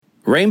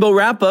Rainbow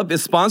Wrap-Up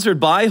is sponsored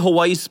by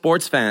Hawaii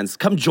Sports Fans.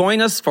 Come join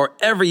us for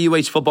every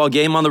UH football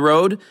game on the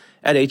road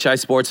at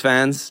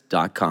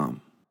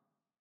hisportsfans.com.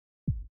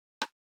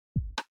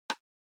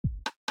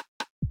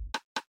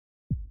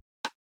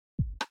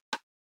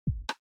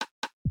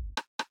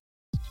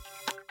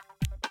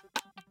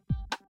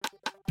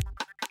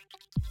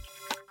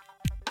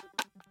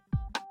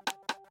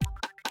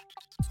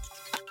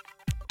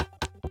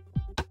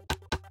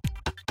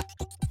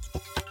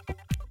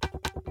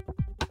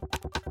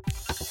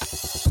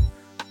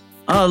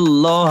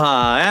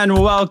 Aloha and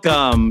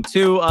welcome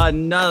to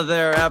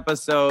another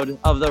episode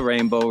of the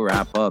Rainbow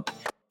Wrap-Up.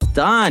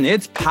 Done.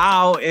 It's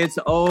POW. It's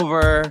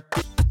over.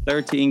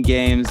 13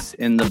 games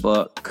in the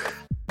book.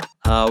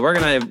 We're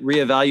going to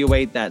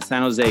reevaluate that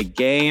San Jose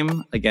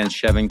game against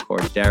Chevin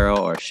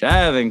Cordero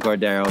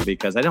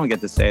because I don't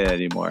get to say that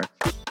anymore.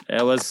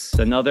 It was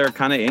another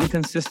kind of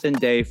inconsistent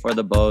day for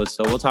the Bows.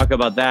 So we'll talk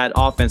about that.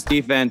 Offense,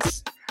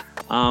 defense.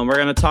 We're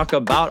going to talk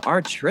about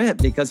our trip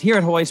because here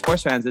at Hawaii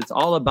Sports Fans, it's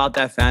all about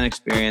that fan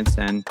experience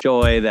and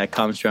joy that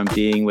comes from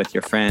being with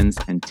your friends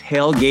and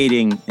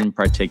tailgating in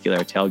particular.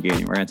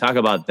 Tailgating. We're going to talk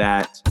about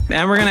that.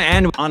 And we're going to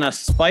end on a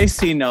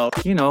spicy note,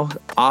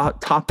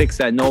 topics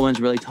that no one's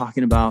really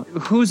talking about.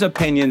 Whose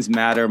opinions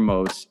matter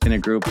most in a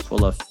group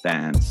full of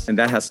fans? And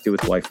that has to do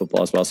with Hawaii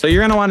football as well. So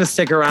you're going to want to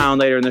stick around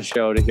later in the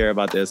show to hear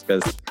about this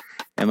because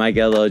it might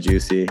get a little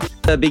juicy.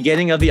 The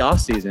beginning of the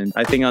offseason.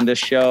 I think on this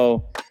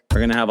show, we're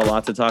going to have a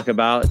lot to talk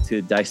about,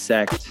 to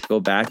dissect, go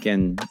back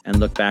and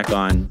look back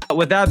on.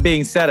 With that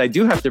being said, I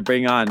do have to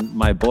bring on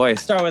my boy.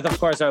 Start with, of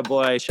course, our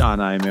boy, Sean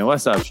Iman.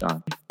 What's up,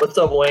 Sean? What's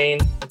up, Wayne?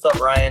 What's up,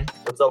 Ryan?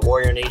 What's up,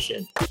 Warrior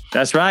Nation?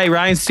 That's right.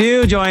 Ryan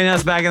Sue joining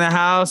us back in the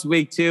house.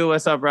 Week 2.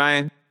 What's up,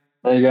 Ryan?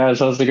 Hey, guys.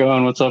 How's it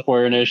going? What's up,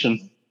 Warrior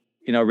Nation?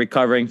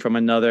 Recovering from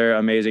another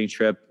amazing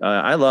trip.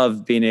 I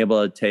love being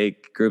able to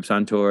take groups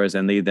on tours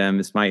and lead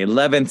them. It's my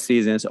 11th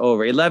season. It's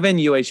over. 11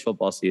 UH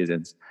football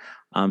seasons.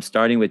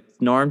 Starting with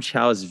Norm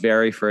Chow's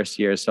very first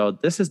year. So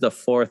this is the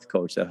 4th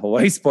coach that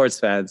Hawaii Sports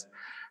Fans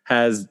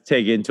has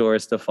taken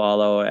tours to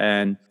follow.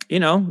 And,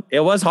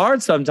 it was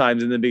hard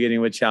sometimes in the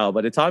beginning with Chow,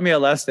 but it taught me a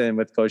lesson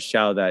with Coach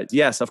Chow that,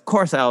 yes, of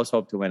course I always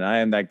hope to win. I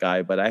am that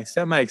guy, but I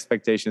set my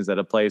expectations at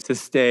a place to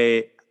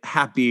stay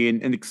happy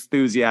and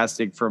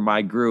enthusiastic for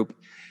my group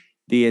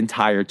the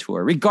entire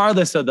tour,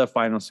 regardless of the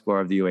final score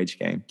of the UH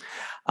game.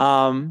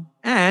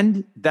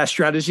 And that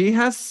strategy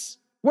has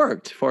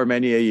worked for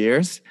many a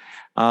years.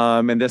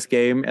 And this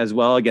game as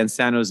well against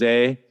San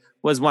Jose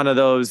was one of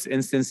those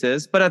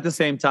instances. But at the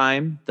same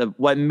time,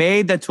 what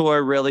made the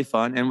tour really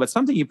fun and what's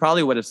something you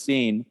probably would have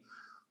seen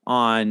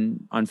on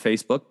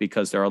Facebook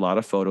because there are a lot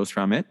of photos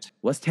from it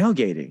was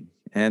tailgating.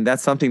 And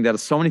that's something that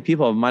so many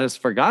people might have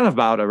forgot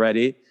about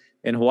already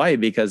in Hawaii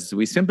because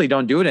we simply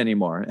don't do it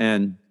anymore.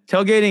 And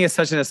tailgating is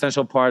such an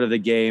essential part of the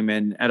game.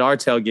 And at our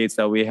tailgates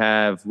that we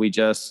have, we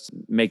just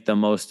make the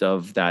most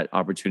of that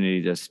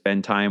opportunity to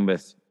spend time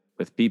with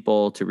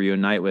people, to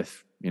reunite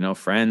with,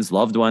 friends,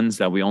 loved ones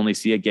that we only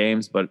see at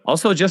games, but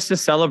also just to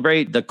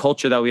celebrate the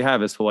culture that we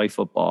have as Hawaii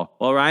football.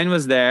 Well, Ryan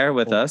was there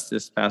with us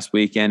this past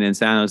weekend in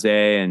San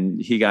Jose, and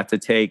he got to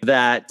take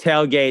that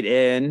tailgate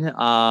in.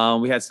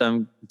 We had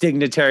some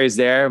dignitaries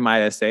there,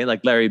 might I say,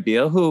 like Larry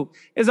Beal, who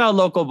is our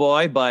local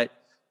boy, but,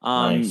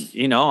 nice.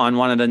 On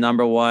one of the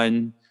number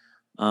one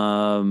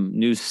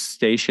news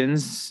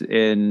stations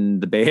in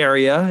the Bay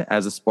Area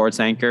as a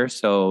sports anchor.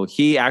 So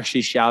he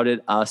actually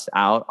shouted us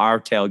out, our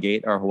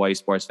tailgate, our Hawaii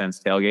Sports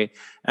Fans tailgate.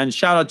 And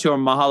shout out to our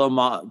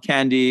Mahalo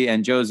Candy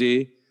and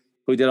José,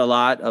 who did a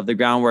lot of the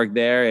groundwork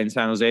there in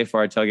San Jose for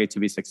our tailgate to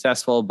be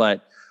successful.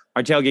 But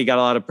our tailgate got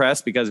a lot of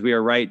press because we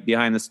were right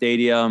behind the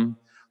stadium.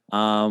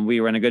 We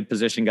were in a good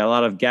position, got a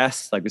lot of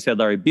guests. Like we said,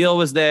 Larry Beal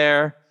was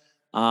there.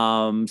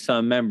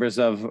 Some members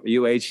of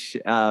UH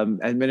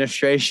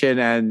administration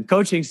and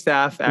coaching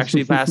staff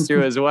actually passed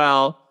through as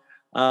well.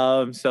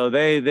 So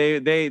they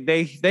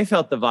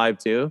felt the vibe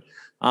too.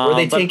 Were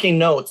they taking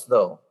notes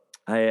though?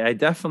 I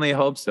definitely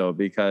hope so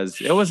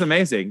because it was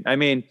amazing. I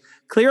mean,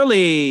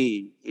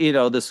 clearly,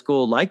 the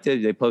school liked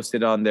it. They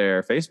posted on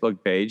their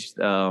Facebook page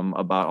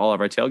about all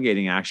of our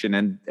tailgating action,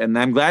 and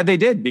I'm glad they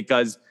did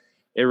because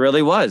it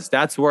really was.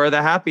 That's where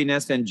the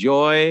happiness and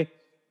joy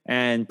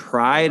and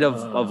pride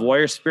of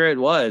Warrior Spirit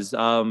was.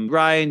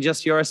 Ryan,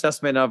 just your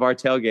assessment of our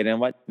tailgate and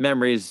what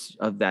memories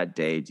of that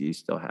day do you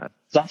still have?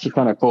 It's actually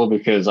kind of cool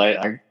because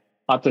I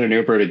hopped in an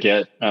Uber to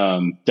get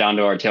down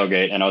to our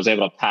tailgate, and I was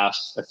able to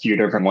pass a few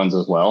different ones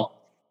as well.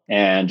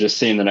 And just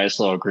seeing the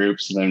nice little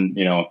groups. And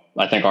then,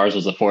 I think ours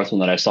was the 4th one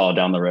that I saw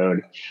down the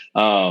road.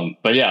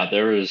 But yeah,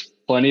 there was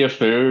plenty of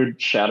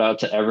food. Shout out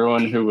to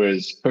everyone who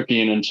was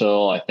cooking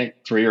until I think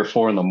 3 or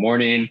 4 in the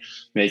morning,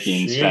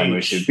 making spam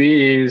mushu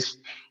bees.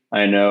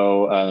 I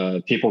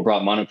know people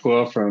brought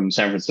manapua from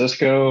San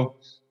Francisco.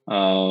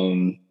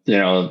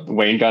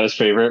 Wayne got his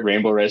favorite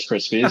Rainbow Rice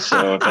Krispies.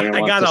 So if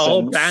anyone I got a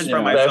whole pan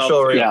for myself.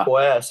 Special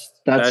request.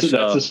 That's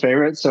his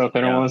favorite. So if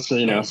anyone wants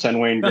to, send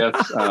Wayne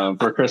gifts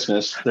for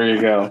Christmas, there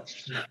you go.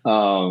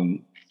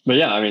 But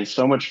yeah, I mean,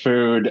 so much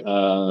food.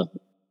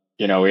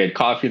 We had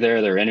coffee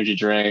there. There were energy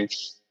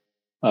drinks.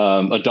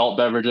 adult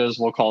beverages,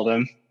 we'll call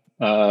them.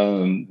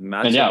 And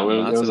yeah, it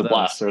was a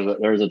blast.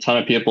 There was a ton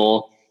of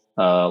people,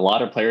 a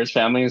lot of players'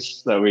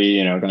 families that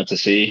we, got to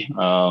see.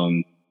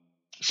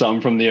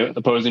 Some from the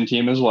opposing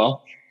team as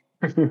well.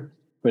 But,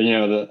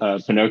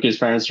 the Pinocchio's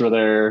parents were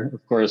there.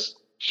 Of course,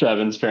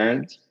 Chevin's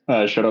parents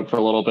showed up for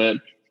a little bit.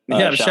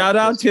 Shout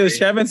out to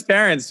Chevin's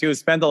parents who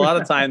spent a lot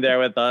of time there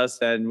with us,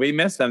 and we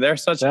miss them. They're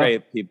such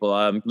great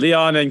people.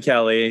 Leon and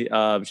Kelly,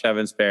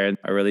 Chevin's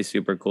parents, are really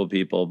super cool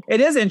people.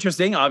 It is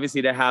interesting,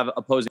 obviously, to have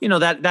opposing.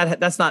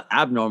 That's not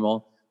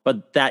abnormal,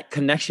 but that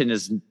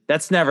connection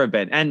that's never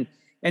been. And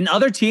in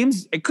other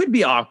teams, it could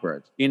be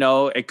awkward.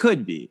 It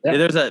could be.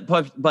 Yeah.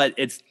 But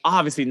it's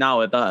obviously not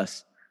with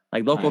us.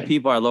 Like local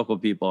people are local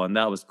people, and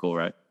that was cool,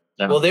 right?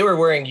 Yeah. Well, they were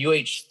wearing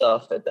UH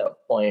stuff at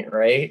that point,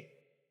 right?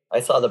 I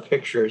saw the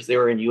pictures. They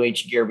were in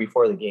UH gear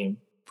before the game.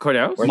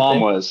 Cordell's mom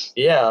was.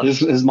 Yeah.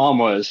 His mom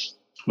was.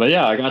 But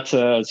yeah, I got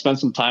to spend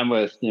some time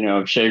with,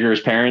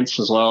 Shager's parents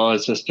as well,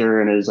 his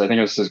sister, and I think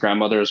it was his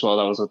grandmother as well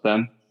that was with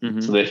them.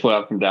 Mm-hmm. So they flew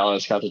up from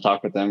Dallas, got to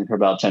talk with them for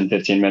about 10,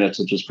 15 minutes,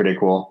 which was pretty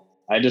cool.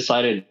 I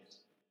decided,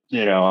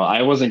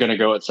 I wasn't going to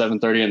go at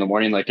 7:30 in the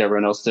morning like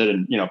everyone else did.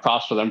 And,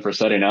 props for them for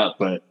setting up,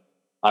 but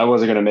I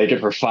wasn't going to make it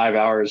for 5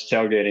 hours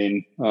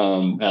tailgating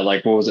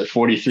at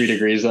 43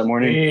 degrees that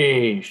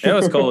morning. It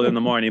was cold in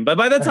the morning. But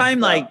by the time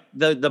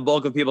the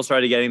bulk of people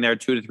started getting there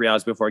 2 to 3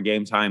 hours before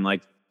game time,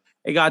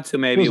 it got to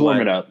maybe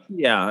warming up.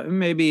 Yeah,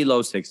 maybe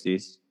low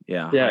 60s.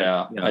 Yeah.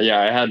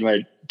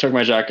 I took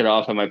my jacket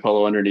off and my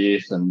polo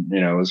underneath, and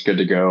it was good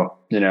to go.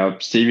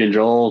 Stevie and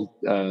Joel,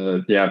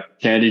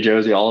 Candy,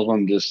 Josie, all of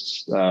them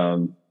just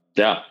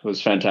it was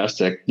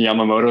fantastic.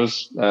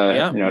 Yamamoto's,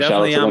 definitely shout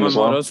out to them as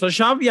well. So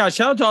shout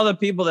out to all the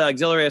people that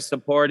Auxiliary has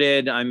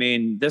supported. I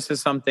mean, this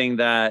is something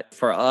that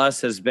for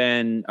us has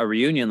been a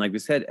reunion, like we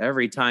said,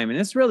 every time. And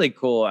it's really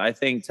cool, I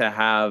think, to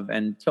have,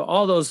 and to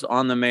all those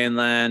on the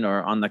mainland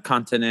or on the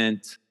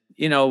continent,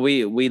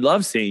 we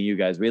love seeing you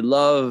guys. We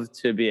love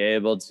to be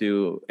able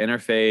to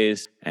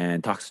interface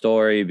and talk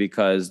story,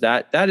 because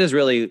that is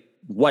really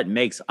what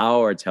makes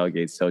our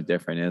tailgate so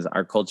different. Is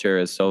our culture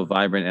is so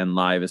vibrant and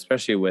live,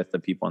 especially with the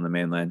people on the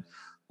mainland.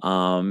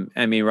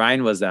 I mean,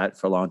 Ryan was that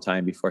for a long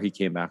time before he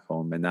came back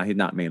home, and now he's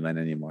not mainland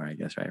anymore, I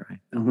guess, right?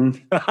 Mm-hmm.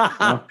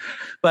 Yeah.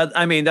 But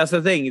I mean, that's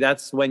the thing.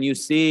 That's when you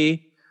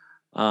see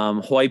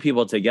Hawaii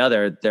people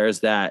together,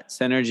 there's that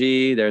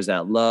synergy, there's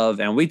that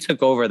love, and we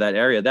took over that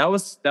area. That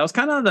was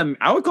kind of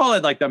I would call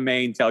it like the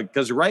main tailgate,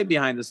 because right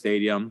behind the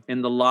stadium,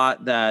 in the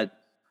lot that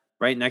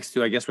right next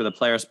to, I guess, where the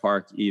players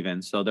parked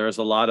even. So there's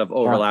a lot of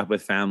overlap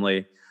with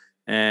family,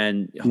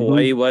 and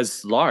Hawaii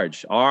was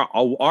large.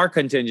 Our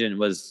contingent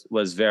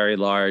was very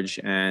large,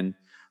 and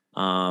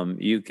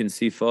you can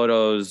see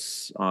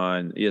photos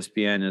on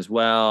ESPN as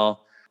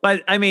well.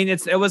 But I mean,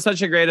 it was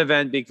such a great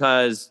event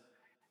because,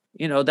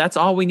 that's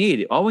all we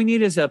need. All we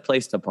need is a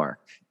place to park.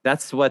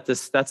 That's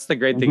the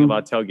great thing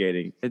about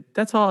tailgating.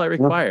 That's all it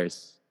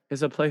requires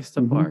is a place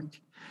to park.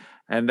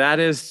 And that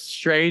is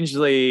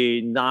strangely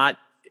not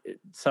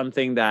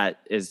something that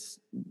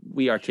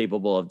we are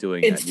capable of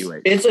doing at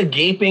UH. It's a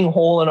gaping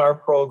hole in our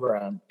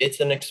program. It's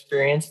an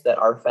experience that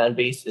our fan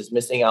base is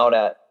missing out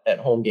at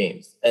home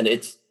games. And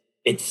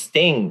it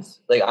stings.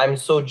 Like, I'm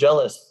so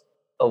jealous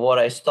of what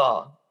I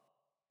saw.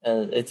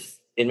 And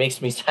it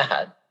makes me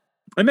sad.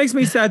 It makes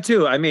me sad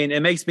too. I mean,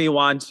 it makes me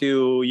want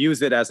to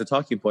use it as a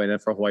talking point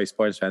and for Hawaii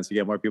sports fans to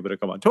get more people to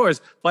come on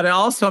tours. But it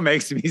also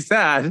makes me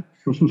sad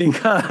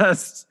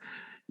because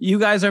you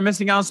guys are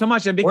missing out so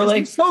much, and because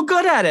we're so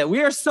good at it.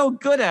 We are so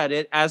good at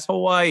it as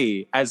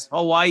Hawaii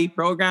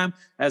program,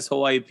 as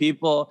Hawaii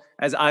people,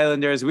 as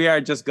Islanders. We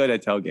are just good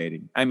at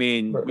tailgating. I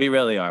mean, we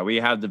really are. We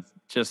have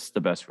just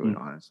the best food,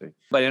 honestly.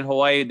 But in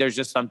Hawaii, there's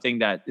just something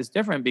that is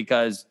different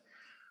because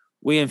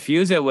we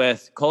infuse it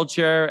with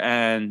culture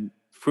and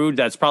food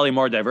that's probably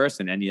more diverse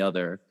than any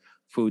other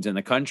foods in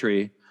the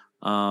country.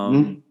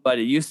 But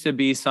it used to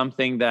be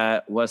something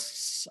that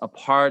was a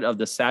part of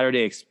the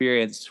Saturday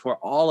experience for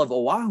all of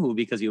Oahu,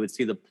 because you would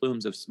see the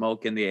plumes of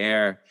smoke in the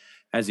air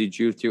as you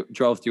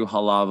drove through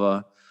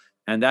Halava.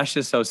 And that's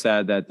just so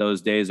sad that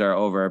those days are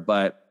over.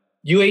 But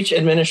UH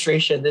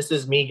administration, this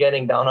is me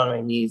getting down on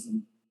my knees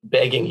and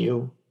begging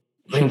you,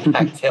 bring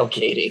back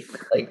tailgating,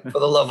 like, for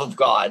the love of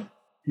God.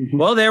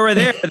 Well, they were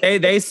there.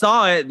 They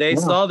saw it. They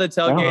saw the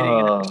tailgating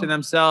in action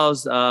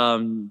themselves.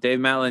 Dave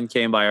Matlin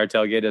came by our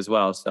tailgate as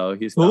well, so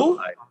he's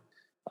by.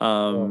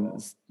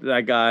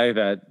 That guy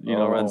that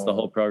runs the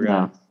whole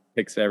program,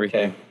 picks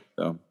everything. Okay.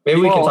 So maybe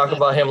we can talk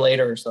about him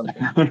later or something.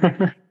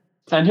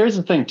 And here's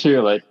the thing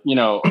too, with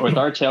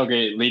our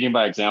tailgate leading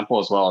by example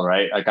as well,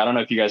 right? Like, I don't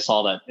know if you guys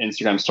saw that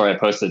Instagram story I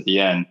posted at the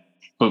end,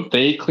 but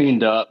they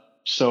cleaned up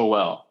so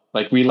well.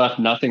 Like, we left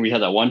nothing. We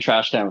had that one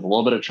trash can with a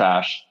little bit of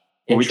trash.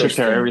 And we took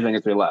care of everything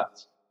as we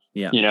left.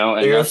 Yeah.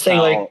 And you're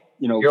saying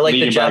you're like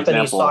the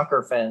Japanese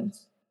soccer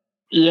fans.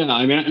 Yeah.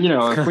 I mean,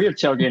 if we have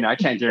tailgating, I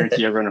can't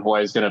guarantee everyone in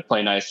Hawaii is going to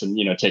play nice and,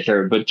 take care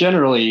of it. But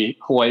generally,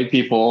 Hawaii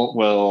people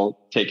will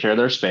take care of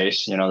their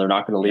space. They're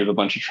not going to leave a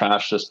bunch of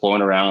trash just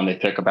blowing around. They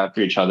pick up after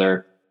each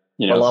other.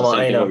 it's the same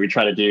thing that we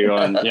try to do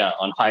on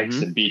on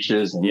hikes and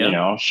beaches,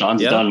 and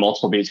Sean's done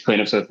multiple beach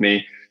cleanups with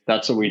me.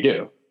 That's what we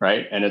do,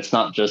 right? And it's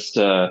not just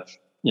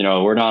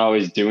we're not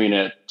always doing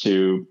it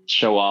to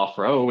show off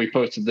or we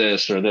posted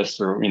this or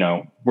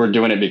we're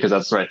doing it because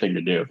that's the right thing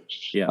to do.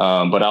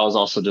 But I was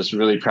also just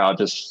really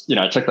proud.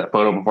 I took that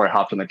photo before I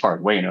hopped in the car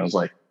with Wayne. I was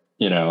like,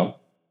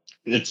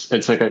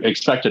 it's like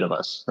expected of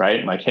us,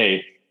 right? Like,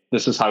 hey,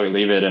 this is how we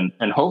leave it,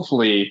 and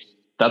hopefully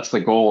that's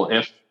the goal.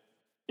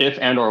 If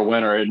and or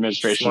when our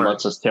administration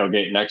lets us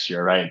tailgate next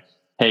year, right?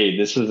 Hey,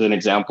 this is an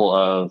example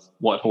of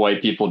what Hawaii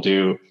people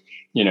do.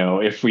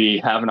 If we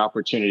have an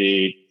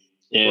opportunity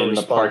in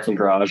the parking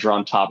garage or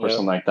on top or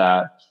something like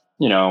that,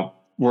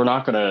 we're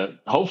not going to,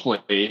 hopefully,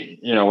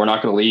 we're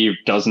not going to leave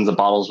dozens of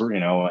bottles,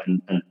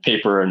 and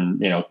paper and,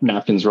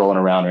 napkins rolling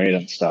around or any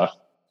of that stuff.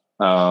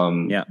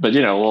 But,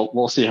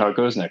 we'll see how it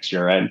goes next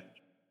year, right?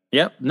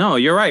 Yep. No,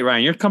 you're right,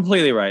 Ryan. You're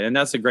completely right. And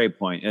that's a great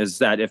point, is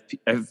that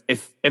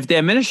if the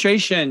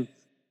administration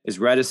is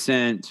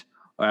reticent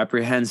or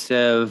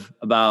apprehensive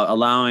about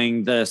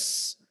allowing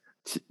this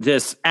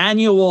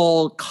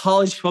annual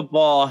college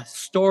football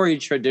story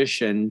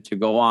tradition to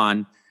go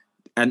on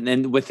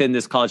and within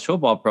this college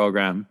football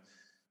program,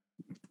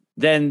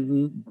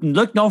 then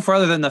look no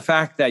further than the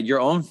fact that your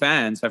own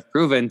fans have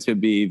proven to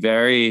be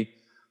very,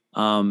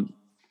 to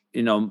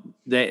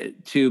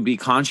be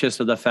conscious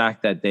of the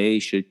fact that they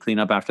should clean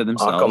up after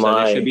themselves,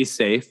 that they should be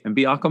safe and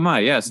be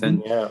akamai. Yes.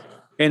 And,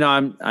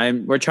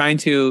 we're trying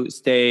to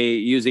stay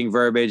using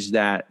verbiage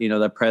that,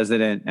 the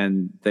president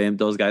and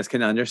those guys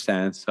can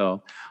understand.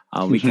 So,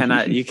 you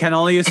can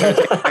only use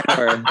certain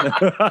word.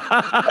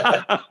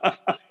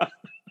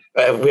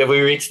 Have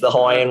we reached the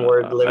Hawaiian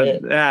word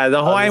limit?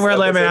 The Hawaiian word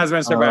limit has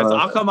been surpassed.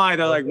 Akamai,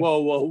 they're like,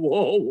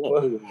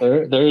 whoa.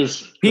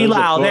 There's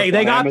Pilau.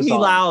 They got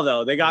Pilau,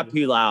 though. They got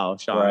Pilau,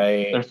 Sean.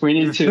 Right. If we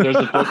need to, there's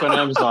a book on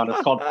Amazon.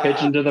 It's called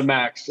Pigeon to the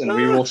Max, and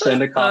we will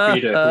send a copy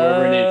to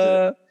whoever needs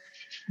it.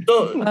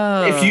 So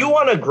if you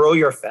want to grow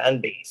your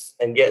fan base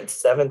and get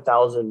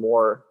 7,000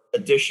 more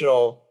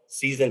additional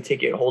season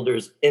ticket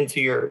holders into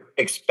your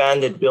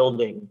expanded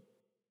building,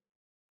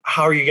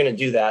 how are you going to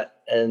do that?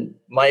 And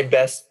my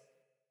best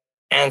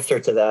answer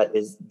to that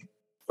is,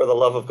 for the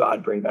love of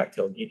God, bring back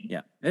tailgating.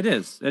 Yeah, it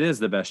is. It is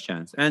the best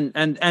chance. And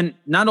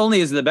not only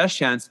is it the best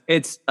chance,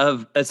 it's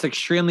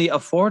extremely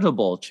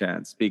affordable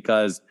chance,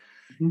 because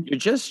you're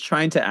just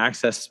trying to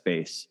access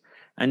space.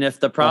 And if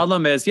the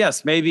problem is,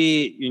 yes,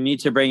 maybe you need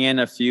to bring in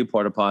a few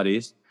porta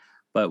potties,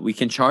 but we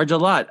can charge a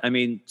lot. I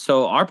mean,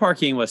 so our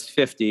parking was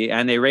 50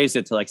 and they raised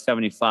it to like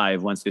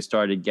 75 once they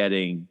started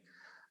getting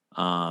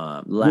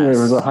less.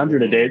 It was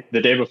 100 a day. The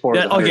day before.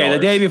 The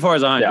day before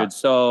is 100. Yeah.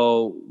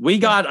 So we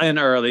got in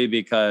early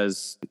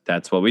because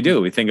that's what we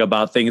do. We think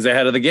about things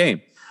ahead of the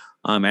game.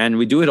 And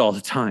we do it all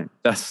the time.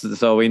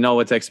 So we know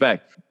what to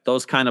expect.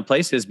 Those kind of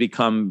places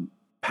become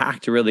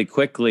packed really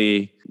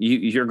quickly.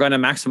 You're going to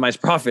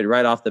maximize profit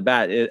right off the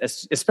bat,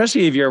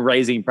 especially if you're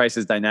raising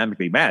prices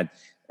dynamically. Man,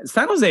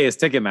 San Jose is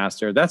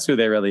Ticketmaster. That's who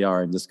they really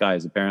are in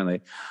disguise,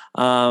 apparently.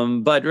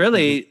 But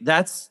really,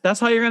 that's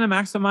how you're going to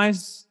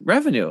maximize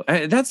revenue.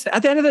 And that's,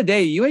 at the end of the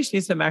day, UH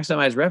needs to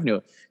maximize revenue.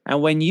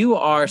 And when you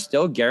are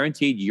still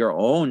guaranteed your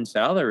own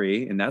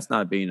salary, and that's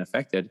not being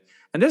affected,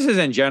 and this is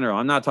in general,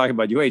 I'm not talking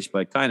about UH,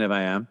 but kind of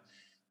I am,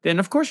 then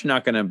of course you're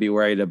not going to be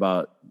worried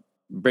about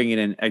bringing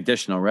in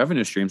additional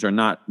revenue streams, or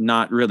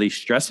not really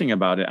stressing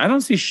about it. I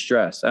don't see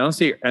stress.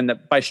 And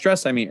by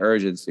stress, I mean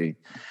urgency.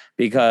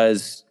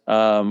 Because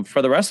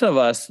for the rest of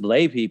us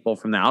lay people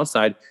from the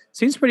outside, it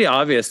seems pretty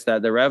obvious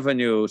that the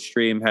revenue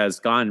stream has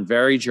gone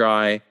very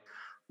dry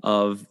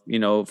of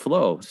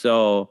flow.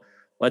 So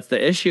what's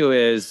the issue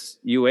is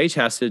UH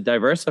has to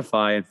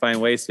diversify and find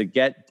ways to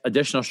get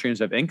additional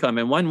streams of income.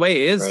 And one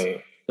way is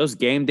those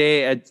game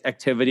day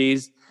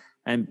activities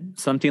and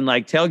something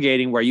like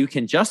tailgating, where you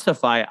can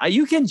justify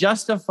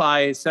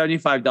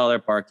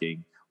 $75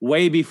 parking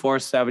way before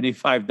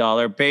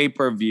 $75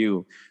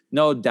 pay-per-view.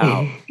 No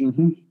doubt.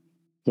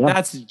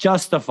 That's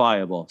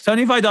justifiable.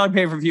 $75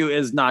 pay-per-view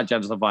is not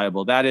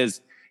justifiable. That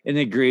is an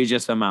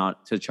egregious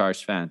amount to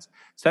charge fans.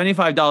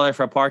 $75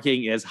 for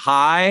parking is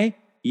high.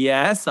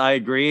 Yes, I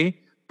agree.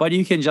 But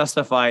you can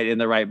justify it in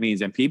the right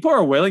means. And people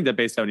are willing to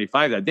pay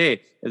 $75 that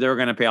day if they were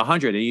going to pay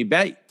 $100. And you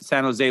bet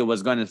San Jose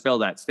was going to fill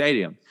that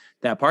stadium,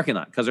 that parking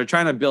lot, because they're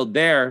trying to build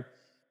there.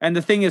 And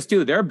the thing is,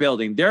 too, they're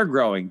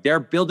growing. They're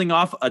building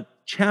off a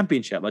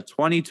championship, a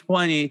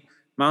 2020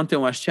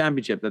 Mountain West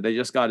championship that they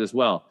just got as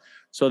well.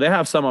 So they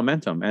have some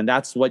momentum, and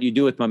that's what you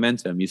do with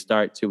momentum. You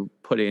start to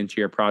put it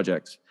into your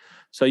projects.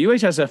 So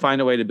UH has to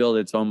find a way to build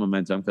its own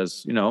momentum,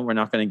 because, we're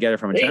not going to get it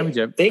from a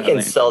championship. They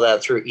can sell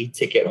that through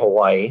eTicket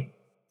Hawaii.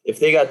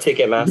 If they got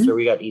Ticketmaster,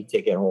 we got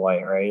eTicket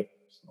Hawaii, right?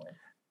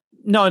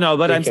 No,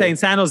 but I'm saying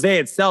San Jose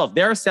itself,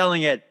 they're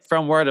selling it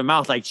from word of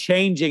mouth, like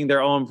changing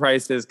their own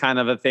prices, kind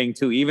of a thing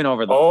too, even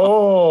over the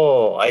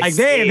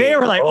they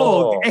were like,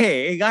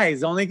 hey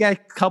guys, only got a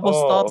couple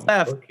stalls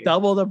left,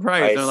 double the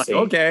price. They're like,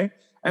 okay.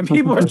 And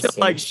people are just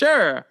like,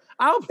 sure,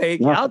 I'll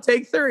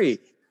take 3,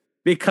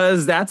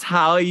 because that's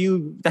how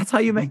you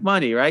make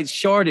money, right?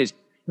 Shortage.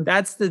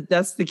 that's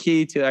the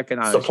key to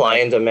economics. Supply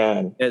and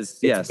demand. It's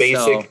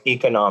basic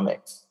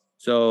economics.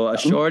 So a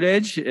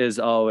shortage is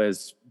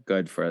always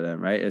good for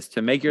them, right? Is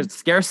to make your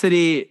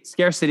scarcity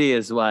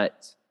is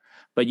what,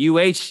 but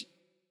UH,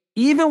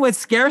 even with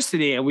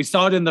scarcity, and we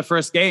saw it in the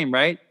first game,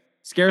 right?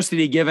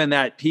 Scarcity, given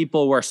that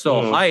people were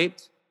so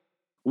hyped,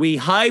 we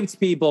hyped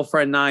people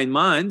for 9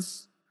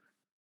 months.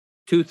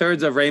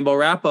 2/3 of Rainbow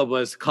Wrap-Up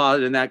was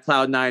caught in that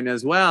cloud 9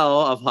 as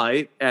well of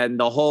hype, and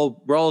the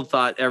whole world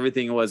thought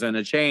everything was going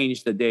to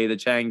change the day the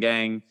Chang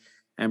Gang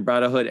and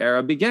Brotherhood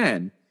era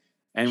began.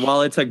 And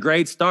while it's a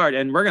great start,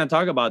 and we're going to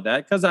talk about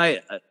that because I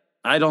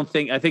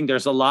think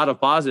there's a lot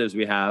of positives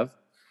we have.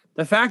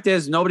 The fact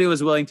is, nobody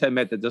was willing to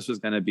admit that this was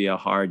going to be a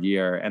hard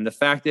year. And the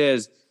fact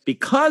is,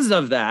 because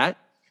of that,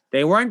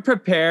 they weren't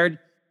prepared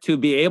to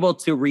be able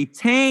to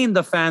retain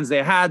the fans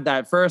they had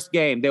that first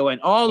game. They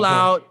went all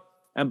out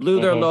and blew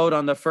their load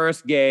on the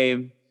first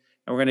game.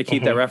 And we're going to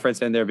keep that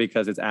reference in there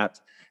because it's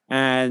apt.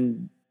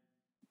 And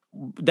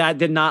that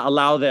did not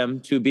allow them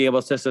to be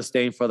able to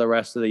sustain for the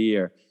rest of the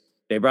year.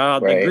 They brought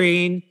out the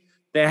green.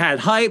 They had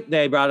hype.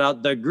 They brought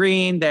out the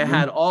green. They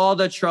had all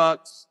the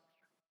trucks.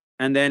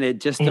 And then it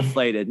just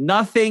deflated.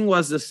 Nothing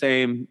was the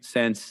same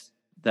since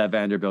that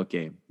Vanderbilt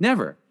game.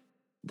 Never.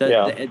 The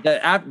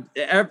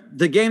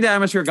game, the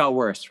atmosphere got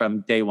worse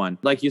from day one.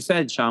 Like you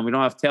said, Sean, we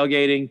don't have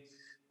tailgating.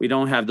 We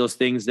don't have those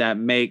things that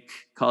make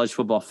college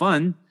football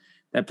fun.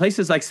 That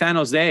places like San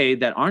Jose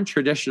that aren't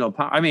traditional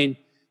power. I mean,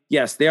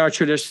 yes, they are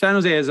traditional. San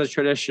Jose is a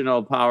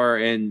traditional power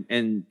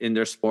in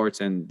their sports,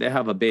 and they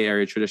have a Bay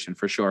Area tradition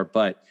for sure.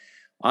 But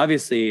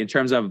obviously, in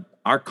terms of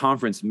our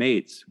conference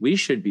mates, we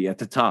should be at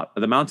the top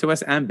of the Mountain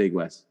West and Big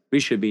West. We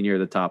should be near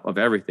the top of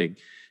everything.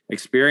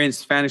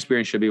 Fan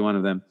experience should be one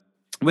of them.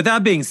 With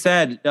that being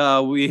said,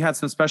 we had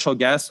some special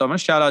guests. So I'm going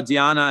to shout out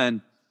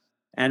Deanna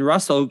and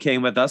Russell, who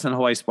came with us, and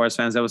Hawaii Sports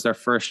Fans. That was their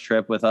first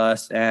trip with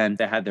us. And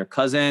they had their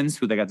cousins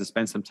who they got to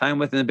spend some time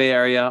with in the Bay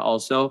Area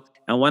also.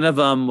 And one of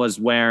them was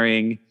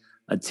wearing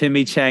a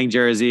Timmy Chang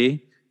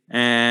jersey.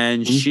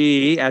 And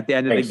she, at the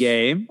end of the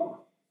game,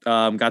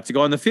 got to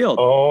go on the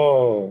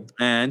field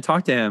and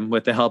talk to him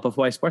with the help of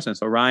Hawaii Sports Fans.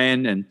 So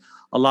Ryan and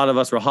a lot of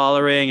us were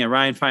hollering, and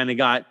Ryan finally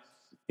got,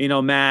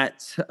 Matt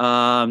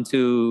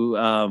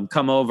to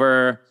come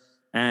over,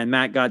 and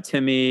Matt got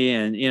Timmy,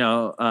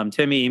 and,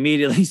 Timmy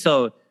immediately.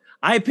 So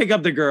I pick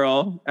up the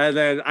girl, and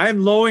then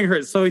I'm lowering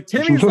her. So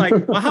Timmy's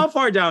like, well, how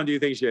far down do you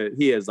think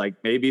he is? Like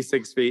maybe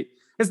 6 feet.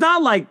 It's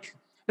not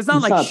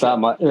that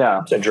much.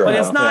 Yeah. It's a drop.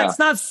 But it's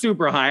not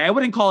super high. I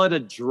wouldn't call it a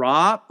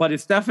drop, but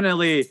it's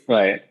definitely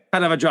kind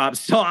of a drop.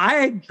 So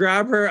I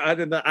grab her,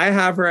 I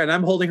have her, and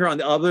I'm holding her on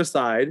the other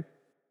side.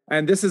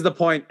 And this is the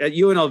point at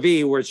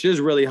UNLV, which is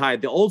really high.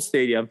 The old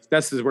stadium,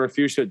 this is where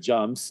Fuchsia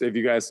jumps, if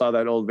you guys saw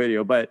that old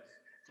video. But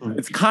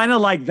it's kind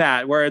of like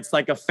that, where it's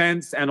like a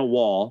fence and a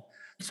wall.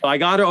 So I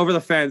got her over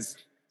the fence.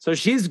 So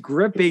she's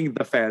gripping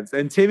the fence.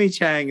 And Timmy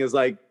Chang is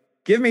like,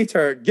 give me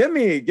her.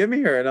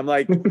 And I'm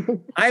like,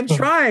 I'm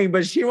trying,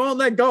 but she won't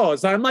let go.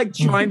 So I'm like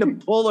trying to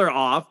pull her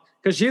off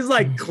because she's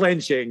like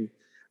clenching.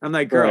 I'm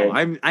like, girl,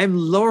 I'm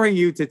lowering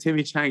you to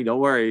Timmy Chang. Don't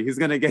worry. He's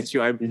going to get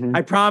you.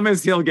 I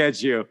promise he'll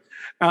get you.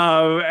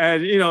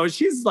 And,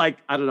 she's like,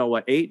 I don't know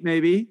what, 8,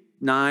 maybe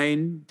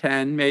 9,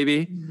 10,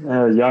 maybe.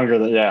 Younger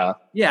than,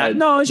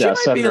 no, she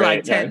might be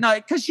like 10. No,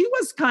 because she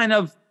was kind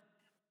of,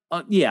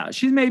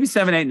 she's maybe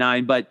 7, 8,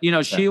 9. But,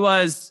 she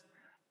was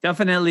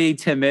definitely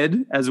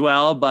timid as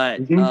well. But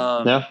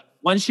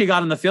once she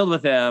got on the field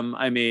with him,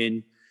 I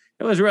mean,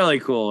 it was really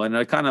cool and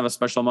a kind of a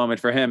special moment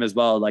for him as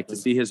well, like to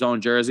see his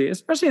own jersey,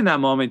 especially in that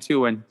moment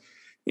too, when,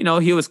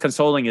 he was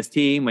consoling his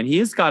team, when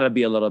he's got to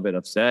be a little bit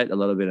upset, a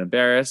little bit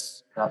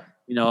embarrassed,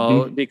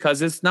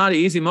 because it's not an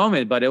easy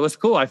moment, but it was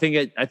cool. I think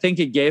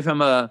it gave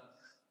him a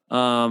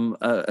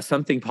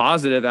something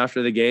positive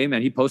after the game,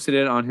 and he posted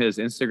it on his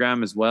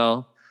Instagram as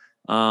well.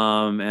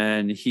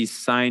 And he's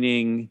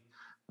signing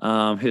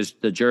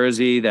the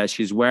jersey that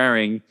she's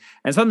wearing,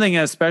 and something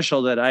as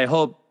special that I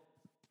hope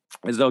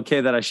is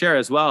okay that I share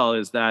as well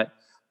is that,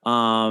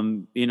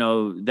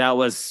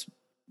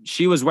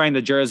 she was wearing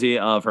the jersey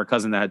of her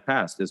cousin that had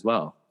passed as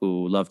well,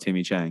 who loved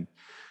Timmy Chang.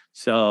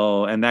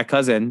 So, and that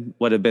cousin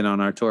would have been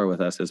on our tour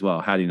with us as well,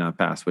 had he not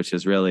passed, which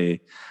is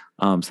really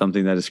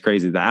something that is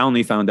crazy that I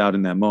only found out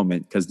in that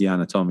moment because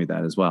Deanna told me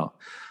that as well.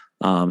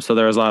 So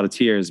there was a lot of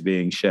tears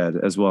being shed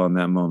as well in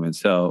that moment.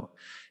 So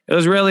it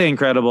was really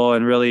incredible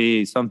and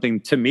really something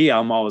to me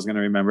I'm always going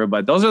to remember.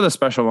 But those are the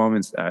special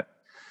moments that,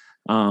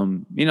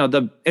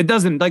 it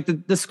doesn't, like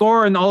the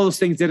score and all those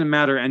things didn't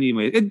matter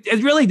anyway.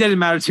 It really didn't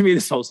matter to me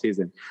this whole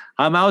season.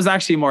 I was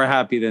actually more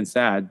happy than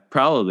sad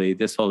probably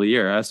this whole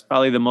year. I was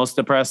probably the most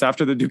depressed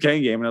after the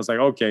Duquesne game. And I was like,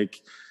 okay,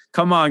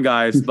 come on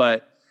guys.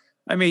 But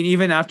I mean,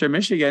 even after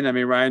Michigan,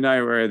 Ryan and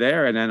I were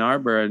there in Ann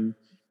Arbor and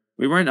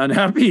we weren't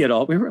unhappy at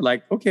all. We were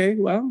like, okay,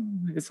 well,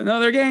 it's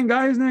another game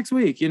guys next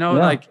week,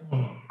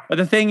 but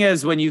the thing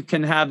is, when you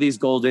can have these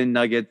golden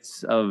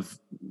nuggets of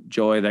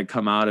joy that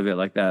come out of it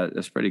like that,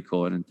 that's pretty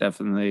cool. And it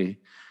definitely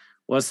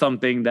was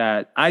something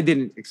that I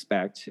didn't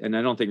expect. And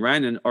I don't think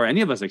Ryan or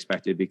any of us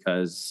expected,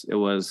 because it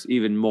was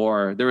even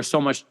more, there was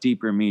so much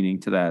deeper meaning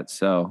to that.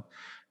 So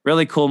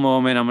really cool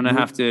moment. I'm going to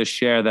have to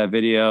share that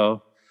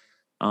video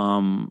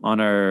on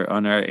our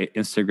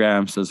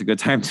Instagram. So it's a good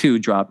time to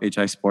drop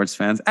HI Sports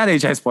Fans at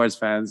HI Sports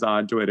Fans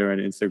on Twitter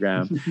and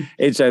Instagram,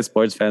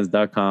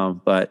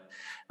 hisportsfans.com. But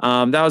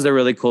that was a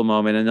really cool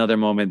moment. Another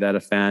moment that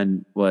a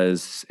fan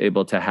was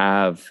able to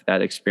have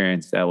that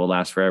experience that will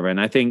last forever. And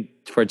I think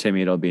for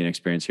Timmy, it'll be an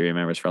experience he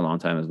remembers for a long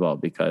time as well,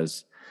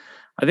 because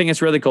I think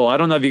it's really cool. I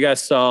don't know if you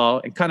guys saw,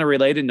 and kind of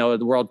related note,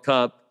 the World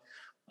Cup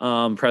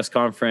press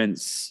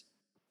conference,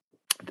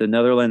 the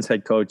Netherlands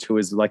head coach, who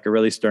is like a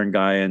really stern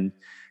guy, and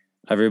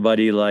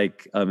everybody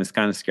like is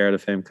kind of scared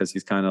of him because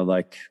he's kind of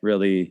like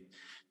really,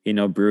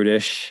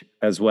 brutish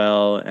as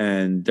well.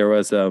 And there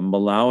was a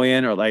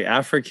Malawian or like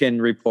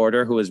African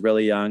reporter who was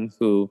really young,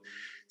 who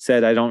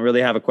said, I don't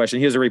really have a question.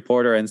 He was a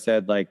reporter and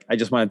said, like, I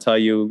just want to tell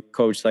you,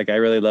 coach, like, I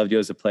really loved you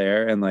as a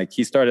player. And like,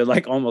 he started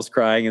like almost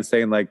crying and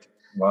saying like,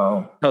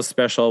 wow, how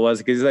special it was.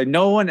 Because he's like,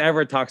 no one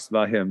ever talks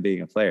about him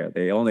being a player.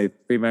 They only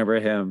remember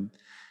him,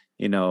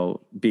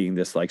 being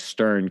this like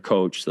stern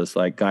coach, this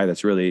like guy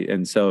that's really,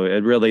 and so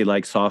it really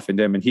like softened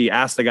him. And he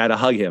asked the guy to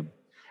hug him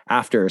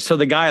after. So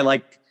the guy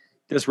like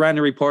just ran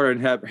the reporter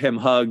and had him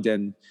hugged,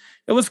 and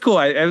it was cool.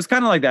 It was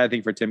kind of like that, I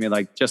think, for Timmy,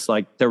 like just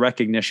like the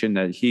recognition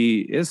that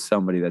he is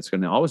somebody that's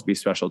going to always be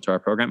special to our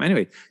program.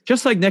 Anyway,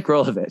 just like Nick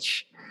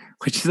Rolovich,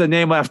 which is a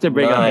name I have to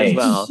bring up as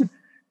well,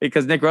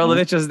 because Nick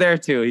Rolovich was there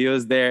too. He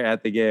was there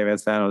at the game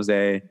at San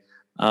Jose.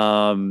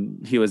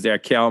 He was there.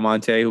 Kiao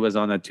Monte, who was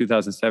on the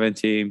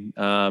 2017,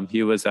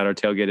 he was at our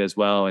tailgate as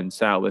well and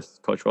sat with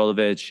Coach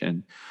Rolovich.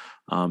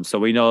 And so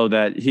we know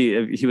that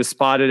he was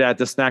spotted at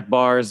the snack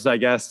bars, I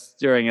guess,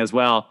 during as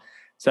well.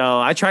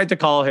 So I tried to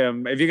call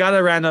him. If you got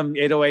a random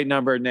 808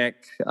 number,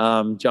 Nick,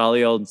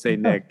 jolly old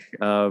St. Nick,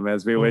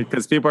 as we wait,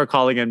 because people are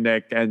calling him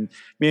Nick. And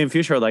me and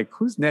Fuchsia are like,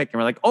 who's Nick? And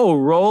we're like, oh,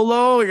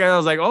 Rolo. And I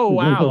was like, oh,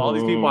 wow. All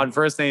these people on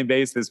first name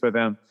basis with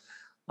him.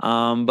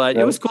 But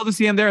it was cool to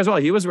see him there as well.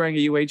 He was wearing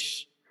a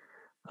UH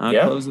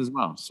clothes as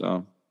well.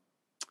 So,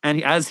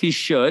 and as he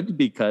should,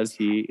 because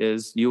he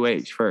is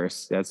UH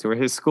first. That's where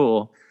his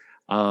school.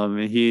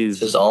 He's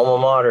his alma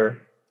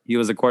mater. He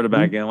was a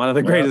quarterback in one of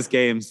the greatest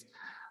games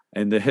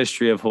in the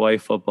history of Hawaii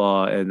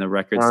football, and the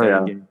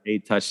record-setting game,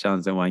 8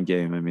 touchdowns in one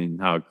game. I mean,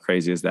 how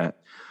crazy is that?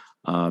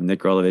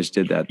 Nick Rolovich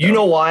did that. You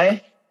know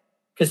why?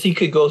 Because he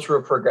could go through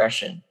a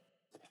progression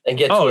and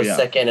get to a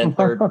second and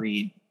third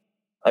read.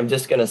 I'm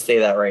just going to say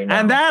that right now.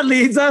 And that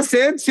leads us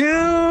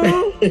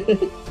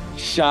into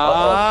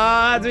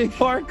Shot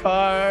Report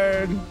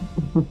Card.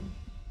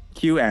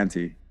 Cue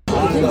Auntie.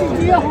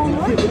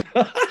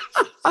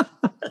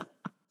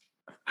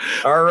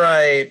 All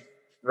right.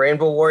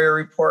 Rainbow Warrior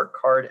report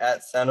card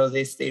at San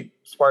Jose State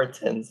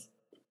Spartans.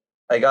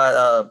 I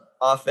got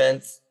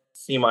offense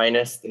C-.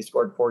 They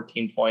scored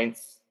 14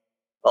 points.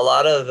 A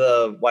lot of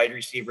the wide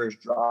receivers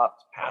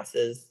dropped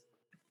passes.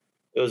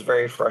 It was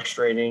very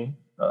frustrating.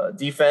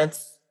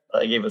 Defense,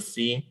 I gave a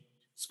C.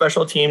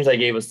 Special teams, I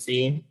gave a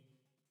C.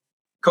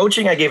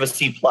 Coaching, I gave a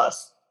C+.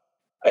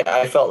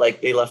 I felt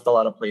like they left a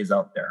lot of plays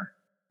out there.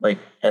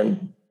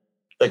 And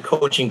the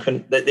coaching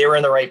they were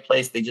in the right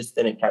place. They just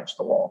didn't catch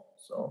the ball.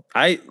 So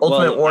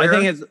Ultimate Warrior. I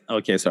think it's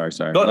okay. Sorry.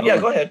 Go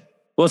ahead.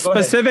 Well,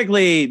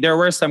 specifically, there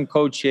were some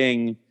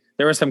coaches,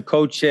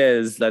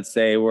 let's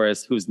say,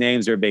 whose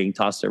names are being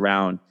tossed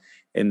around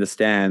in the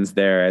stands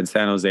there at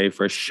San Jose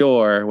for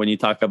sure. When you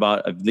talk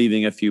about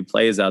leaving a few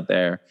plays out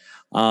there,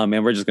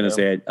 and we're just going to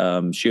say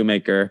it,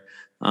 Shoemaker.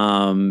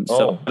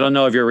 So I don't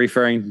know if you're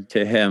referring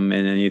to him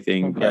in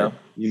anything, but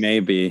you may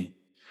be.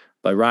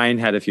 But Ryan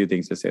had a few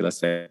things to say. Let's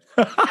say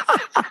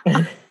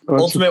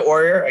Ultimate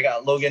Warrior. I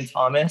got Logan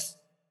Thomas.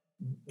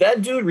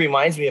 That dude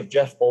reminds me of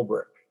Jeff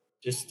Ulbrich.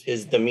 Just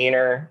his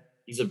demeanor.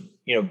 He's a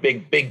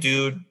big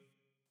dude.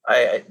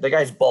 The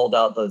guy's balled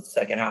out the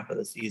second half of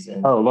the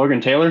season. Oh,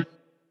 Logan Taylor?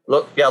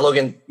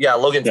 Logan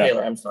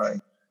Taylor. I'm sorry.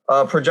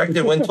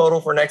 Projected win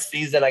total for next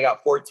season, I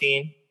got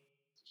 14.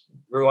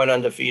 We went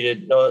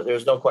undefeated. No,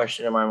 there's no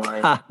question in my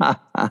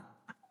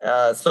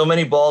mind. So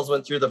many balls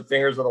went through the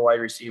fingers of the wide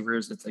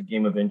receivers. It's a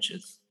game of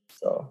inches.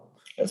 So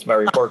that's my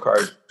report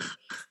card.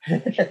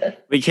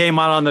 We came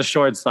out on the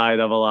short side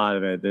of a lot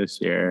of it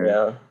this year.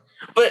 Yeah.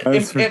 But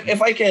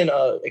if I can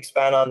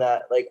expand on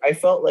that, I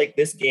felt like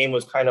this game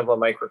was kind of a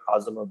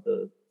microcosm of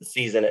the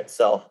season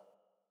itself.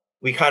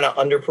 We kind of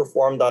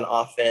underperformed on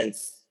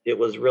offense. It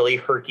was really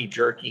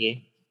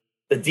herky-jerky.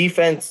 The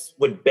defense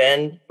would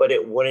bend, but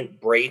it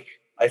wouldn't break.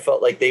 I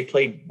felt like they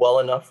played well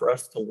enough for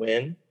us to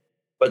win,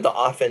 but the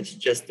offense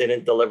just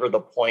didn't deliver the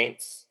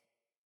points.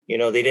 They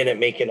didn't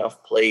make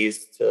enough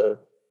plays to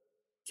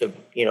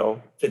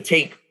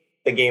take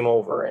the game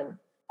over. And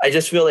I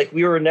just feel like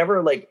we were never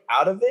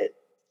out of it,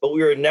 but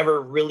we were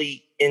never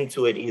really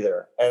into it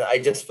either. And I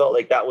just felt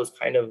like that was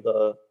kind of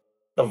the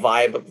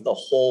vibe of the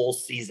whole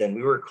season.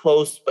 We were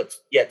close, but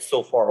yet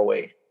so far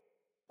away.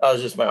 That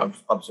was just my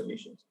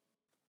observations.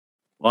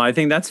 Well, I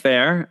think that's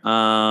fair.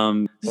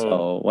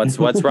 So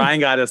what's Ryan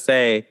got to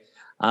say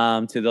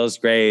to those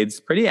grades,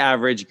 pretty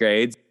average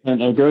grades.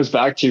 And it goes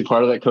back to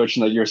part of that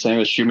coaching that you were saying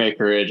with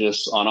Shoemaker. It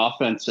just on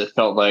offense, it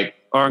felt like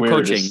or on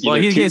coaching. Well,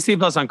 he gave C+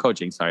 on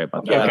coaching. Sorry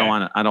about that. Okay. I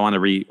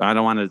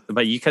don't want to,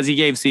 but because he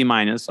gave C-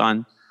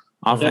 on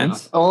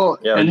offense. Yeah. Oh,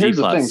 and here's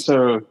D+. the thing.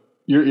 So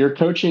your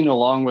coaching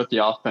along with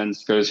the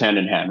offense goes hand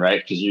in hand,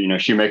 right?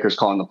 Because Shoemaker's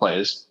calling the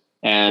plays.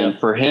 And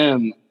for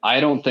him, I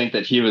don't think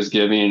that he was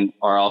giving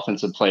our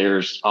offensive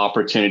players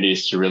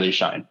opportunities to really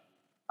shine.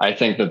 I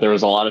think that there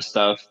was a lot of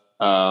stuff,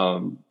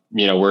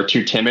 we're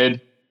too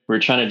timid. We're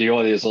trying to do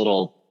all these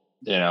little,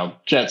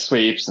 jet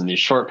sweeps and these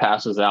short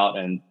passes out.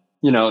 And,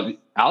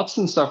 outs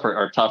and stuff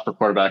are tough for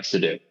quarterbacks to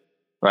do,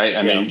 right?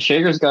 I mean,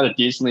 Shager's got a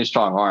decently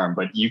strong arm,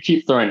 but you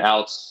keep throwing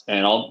outs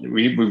and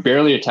we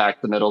barely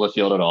attacked the middle of the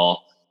field at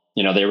all.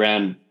 They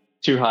ran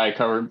too high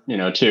cover,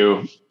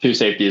 two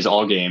safeties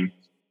all game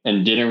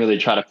and didn't really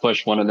try to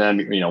push one of them,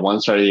 one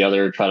side or the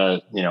other, try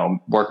to,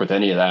 work with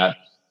any of that.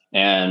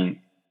 And,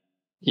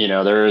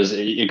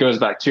 it goes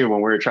back to when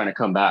we were trying to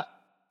come back.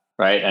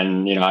 Right.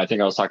 And, I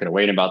think I was talking to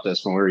Wayne about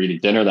this when we were eating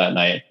dinner that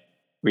night.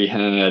 We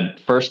had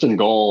first and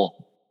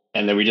goal,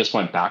 and then we just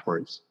went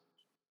backwards.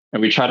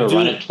 And we tried to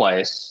run it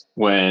twice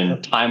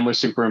when time was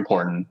super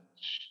important.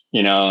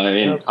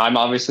 I'm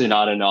obviously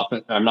I'm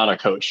not a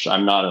coach.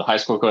 I'm not a high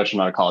school coach. I'm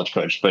not a college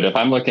coach. But if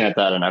I'm looking at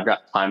that and I've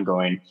got time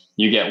going,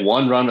 you get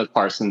one run with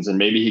Parsons and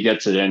maybe he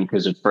gets it in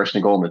because it's first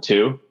and goal in the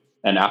 2.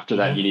 And after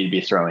that, you need to be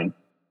throwing.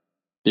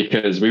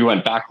 Because we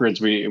went backwards.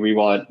 We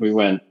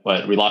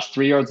lost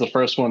 3 yards the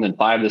first one, then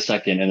 5 the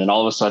second. And then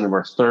all of a sudden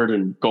we're third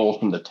and goal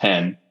from the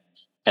 10.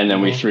 And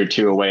then we threw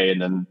 2 away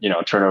and then,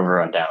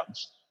 turnover on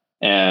downs.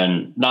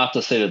 And not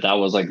to say that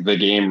was like the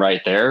game right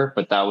there,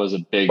 but that was a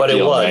big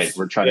deal, right?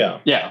 We're trying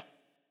to,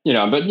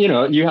 but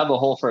you have the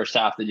whole first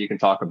half that you can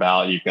talk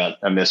about. You've got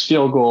a missed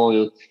field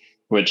goal,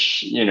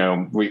 which,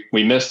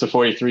 we missed the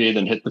 43,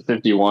 then hit the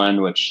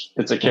 51, which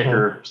it's a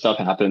kicker, stuff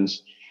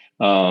happens.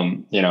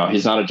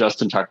 He's not a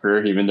Justin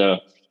Tucker, even though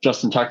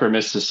Justin Tucker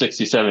missed his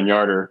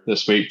 67-yarder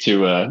this week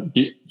to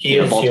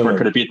Baltimore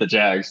could have beat the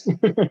Jags.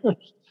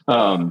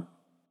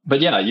 But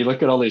yeah, you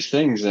look at all these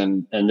things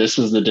and this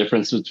is the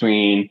difference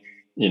between,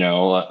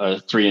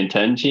 a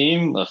 3-10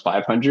 team, a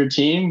 500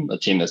 team, a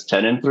team that's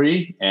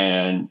 10-3,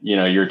 and,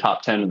 your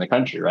top 10 in the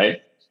country,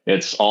 right?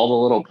 It's all the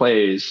little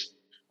plays.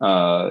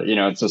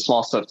 It's the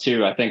small stuff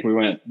too. I think we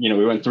went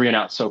 3 and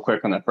out so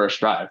quick on that first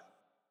drive.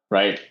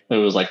 Right. It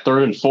was like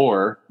 3rd and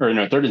 4 or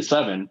 3rd and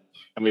 7.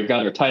 And we've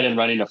got our tight end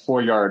running a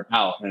 4-yard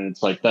out. And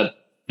it's like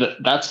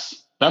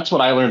that's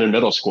what I learned in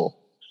middle school.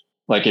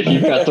 Like if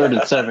you've got 3rd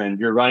and 7,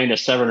 you're running a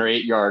 7 or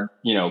 8 yard,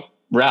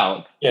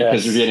 route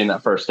because you're getting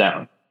that first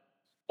down.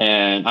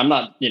 And I'm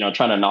not,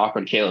 trying to knock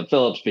on Caleb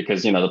Phillips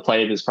because, the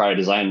play is probably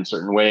designed a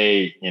certain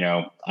way.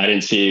 I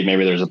didn't see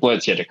maybe there's a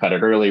blitz, you had to cut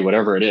it early,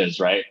 whatever it is.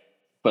 Right.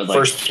 But like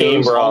first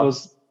game, bro.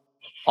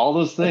 All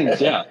those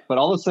things, yeah. But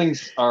all those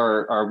things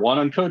are 1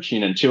 on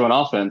coaching and 2 on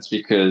offense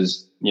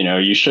because,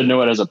 you should know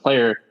it as a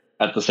player.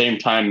 At the same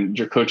time,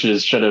 your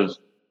coaches should have,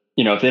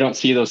 if they don't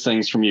see those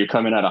things from you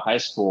coming out of high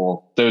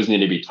school, those need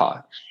to be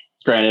taught.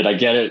 Granted, I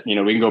get it. We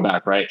can go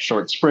back, right?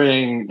 Short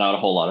spring, not a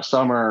whole lot of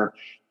summer.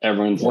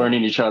 Everyone's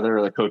learning each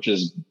other. The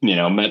coaches,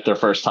 met their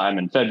first time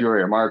in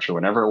February or March or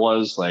whenever it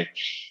was. Like,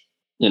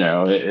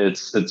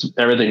 it's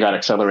everything got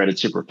accelerated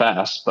super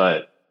fast.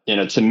 But,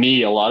 to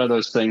me, a lot of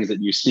those things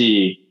that you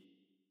see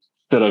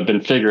that have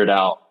been figured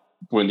out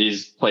when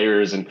these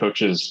players and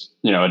coaches,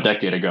 a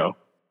decade ago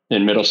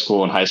in middle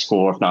school and high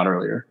school, if not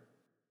earlier.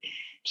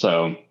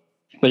 So,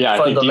 but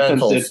yeah, I think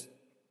defense did,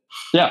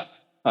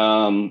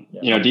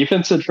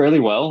 defense did fairly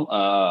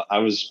well.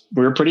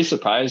 We were pretty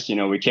surprised,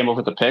 we came up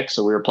with a pick,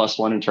 so we were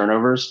 +1 in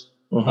turnovers.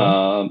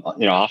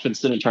 Offense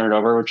didn't turn it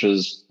over, which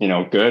is,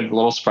 good, a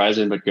little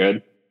surprising, but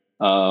good.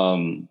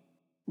 I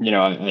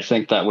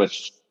think that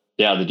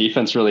the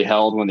defense really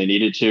held when they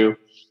needed to.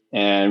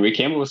 And we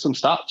came up with some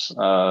stops.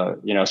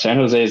 San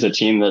Jose is a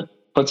team that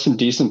puts some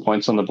decent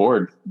points on the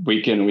board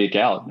week in, week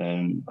out,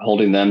 and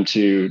holding them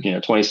to,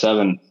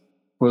 27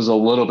 was a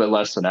little bit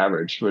less than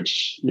average,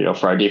 which,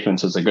 for our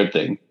defense is a good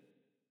thing.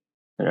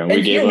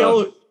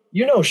 Shevin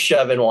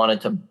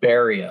wanted to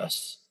bury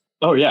us.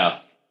 Oh yeah.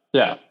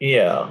 Yeah.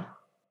 Yeah.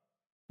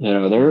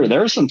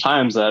 There were some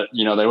times that,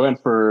 they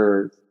went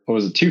for,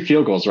 2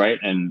 field goals, right?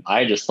 And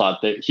I just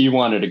thought that he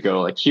wanted to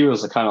go, like he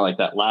was kind of like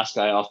that last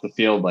guy off the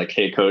field, like,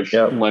 hey coach,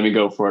 let me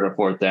go for it a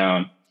 4th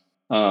down.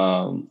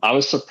 I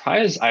was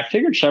surprised. I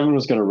figured Chevin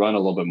was going to run a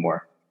little bit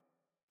more.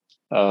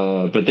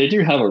 But they do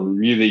have a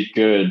really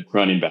good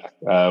running back.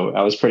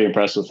 I was pretty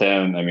impressed with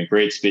him. I mean,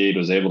 great speed,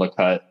 was able to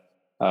cut.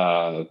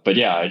 But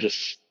yeah, I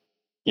just,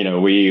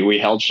 we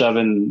held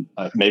Chevin.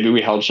 Maybe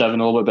we held Chevin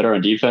a little bit better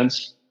on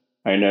defense.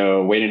 I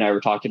know Wade and I were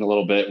talking a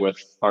little bit with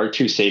our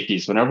 2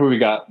 safeties. When we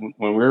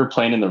were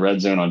playing in the red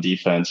zone on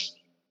defense,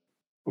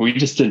 we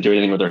just didn't do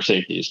anything with our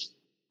safeties.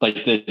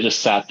 Like they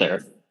just sat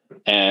there.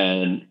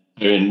 And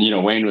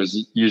Wayne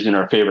was using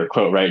our favorite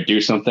quote, right?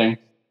 Do something.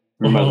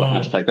 We might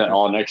have to take that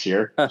all next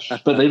year.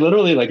 But they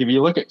literally, like, if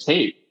you look at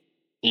tape,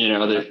 you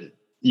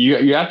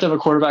have to have a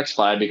quarterback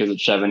slide because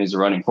it's Chevin, he's a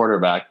running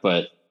quarterback.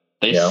 But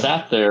they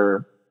sat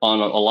there on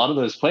a lot of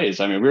those plays.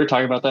 I mean, we were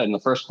talking about that in the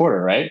first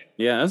quarter, right?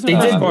 Yeah, that's the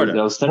first quarter.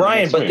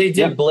 Ryan, but they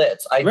did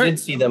blitz. I did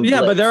see them blitz.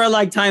 Yeah, but there are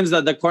like times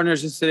that the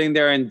corner's just sitting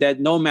there in dead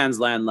no man's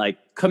land, like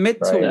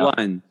commit to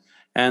one.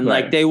 And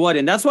like they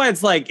wouldn't. That's why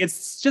it's like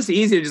it's just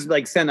easy to just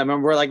like send them.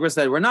 And we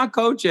said, we're not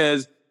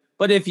coaches,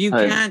 but if you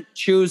can't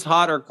choose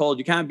hot or cold,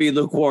 you can't be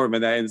lukewarm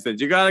in that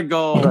instance. You gotta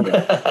go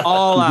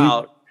all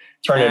out.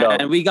 Turn it up.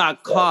 And we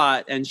got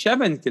caught, and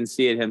Shevin can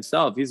see it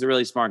himself. He's a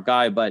really smart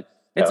guy, but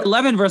it's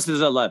 11 versus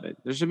 11.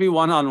 There should be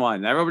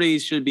one-on-one. Everybody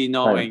should be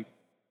knowing,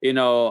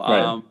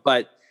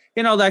 but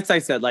like I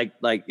said, like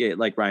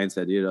Ryan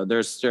said,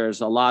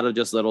 there's a lot of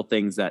just little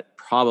things that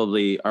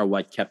probably are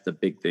what kept the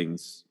big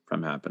things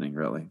from happening,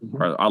 really,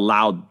 or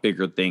allowed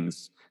bigger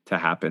things to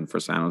happen for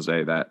San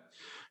Jose that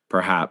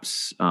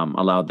perhaps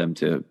allowed them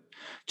to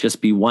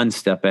just be one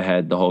step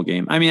ahead the whole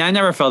game. I mean, I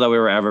never felt that we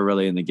were ever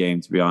really in the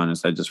game, to be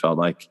honest. I just felt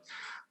like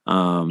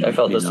I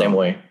felt the same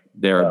way.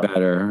 They were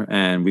better,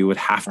 and we would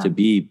have to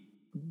be.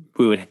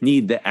 We would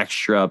need the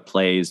extra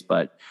plays,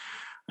 but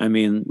I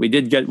mean, we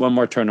did get one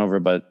more turnover,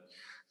 but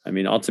I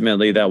mean,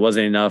 ultimately that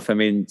wasn't enough. I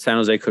mean, San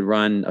Jose could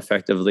run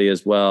effectively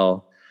as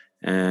well.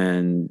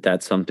 And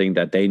that's something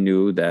that they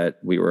knew that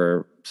we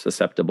were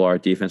susceptible. Our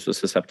defense was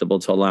susceptible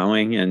to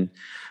allowing. And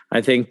I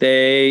think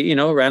they,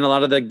 ran a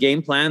lot of the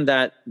game plan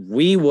that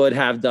we would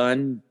have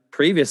done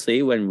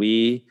previously when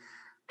we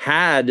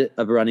had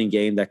a running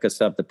game that could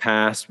set up the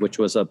pass, which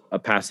was a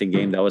passing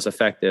game that was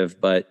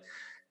effective. But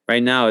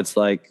right now, it's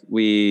like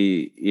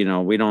we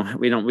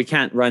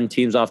can't run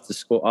teams off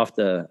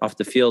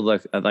the field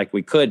like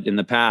we could in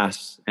the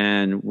past,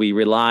 and we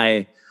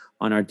rely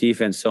on our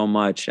defense so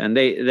much. And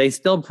they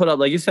still put up,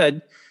 like you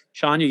said,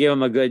 Sean, you gave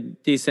them a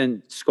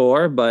decent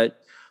score, but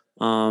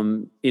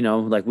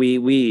like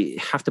we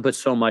have to put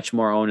so much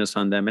more onus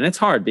on them, and it's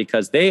hard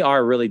because they are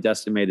a really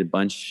decimated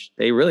bunch.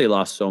 They really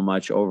lost so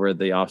much over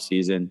the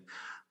offseason.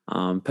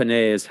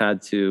 Panay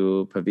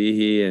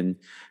Pavihi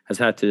has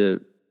had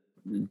to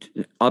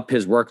up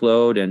his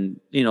workload, and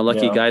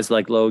lucky guys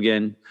like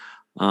Logan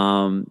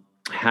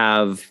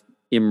have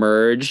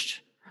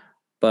emerged,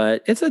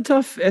 but it's a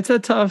tough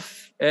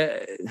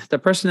the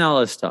personnel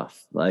is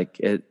tough, like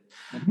it.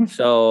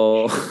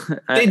 So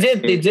they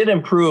did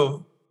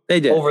improve. They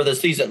did over the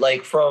season,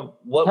 like from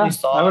what we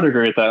saw. I would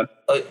agree with that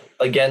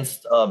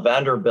against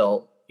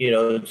Vanderbilt,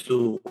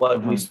 to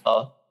what we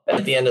saw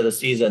at the end of the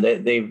season.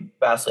 They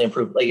vastly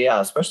improved,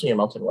 especially in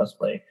Mountain West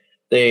play.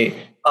 They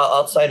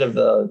outside of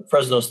the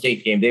Fresno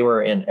State game, they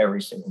were in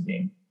every single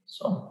game.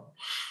 So,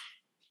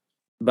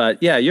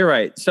 but yeah, you're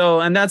right. So,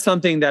 and that's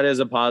something that is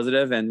a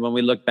positive. And when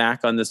we look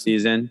back on the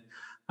season,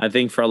 I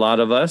think for a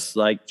lot of us,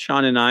 like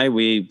Sean and I,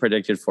 we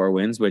predicted 4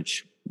 wins,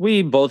 which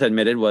we both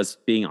admitted was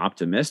being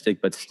optimistic,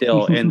 but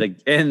still in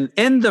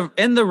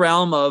the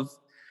realm of.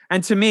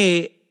 And to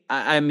me,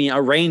 I mean,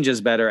 a range is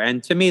better.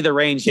 And to me, the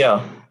range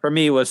for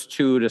me was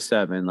 2 to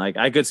 7. Like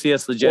I could see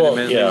us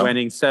legitimately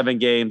winning 7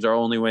 games or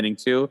only winning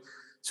 2.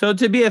 So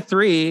to be a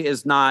 3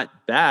 is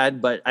not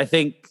bad, but I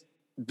think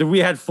we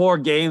had 4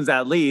 games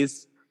at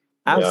least,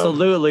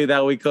 absolutely,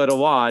 that we could have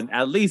won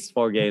at least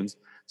 4 games.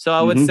 So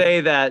I would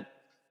say that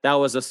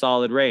was a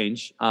solid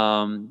range,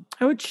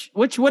 which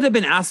would have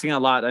been asking a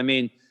lot. I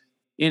mean,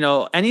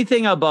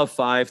 anything above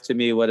 5 to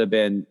me would have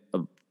been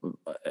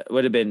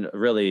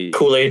really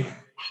Kool-Aid.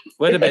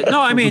 Would have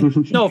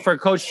been no, for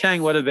Coach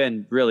Chang would have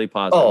been really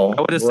positive.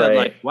 I would have said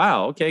like,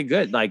 wow, okay,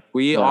 good. Like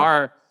we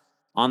are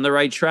on the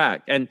right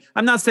track. And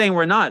I'm not saying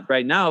we're not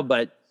right now,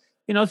 but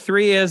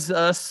 3 is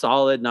a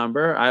solid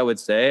number, I would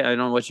say. I don't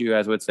know what you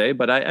guys would say,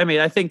 but I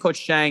mean, I think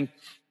Coach Chang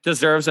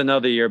deserves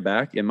another year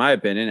back, in my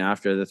opinion,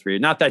 after the 3.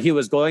 Not that he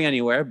was going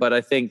anywhere, but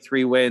I think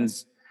 3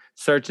 wins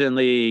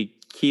certainly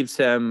keeps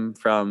him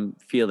from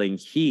feeling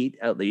heat,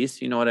 at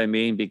least. You know what I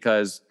mean?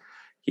 Because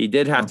he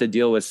did have to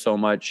deal with so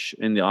much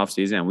in the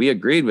offseason, and we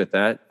agreed with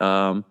that.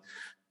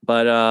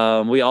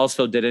 But we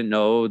also didn't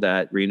know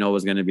that Reno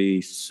was going to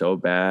be so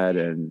bad,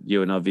 and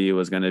UNLV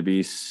was going to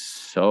be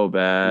so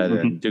bad,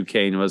 and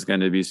Duquesne was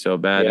going to be so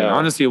bad. And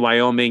honestly,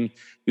 Wyoming,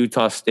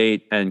 Utah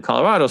State, and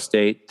Colorado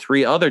State,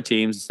 3 other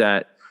teams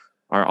that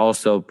are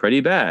also pretty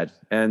bad,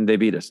 and they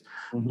beat us.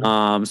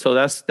 So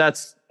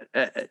that's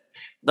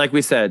like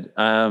we said,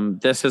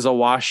 this is a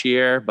wash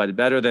year, but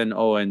better than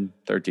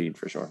 0-13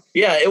 for sure.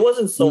 Yeah, it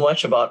wasn't so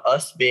much about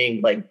us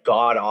being like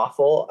god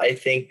awful. I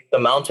think the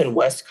Mountain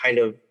West kind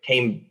of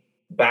came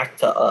back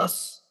to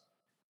us.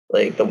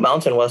 Like the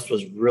Mountain West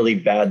was really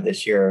bad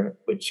this year,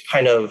 which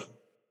kind of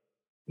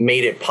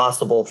made it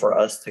possible for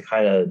us to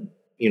kind of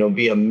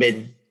be a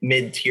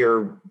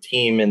mid-tier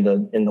team in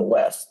the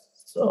West.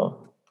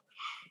 So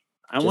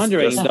I'm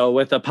wondering though,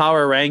 with the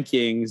power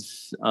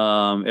rankings,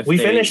 if we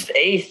finished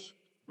 8th.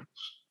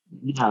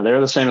 Yeah, they're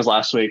the same as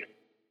last week.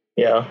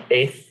 Yeah,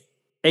 8th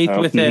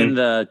within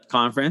the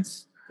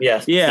conference.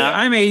 Yes. Yeah,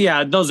 I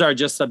mean, those are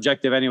just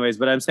subjective, anyways.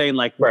 But I'm saying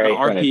like the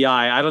RPI.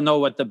 I don't know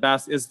what the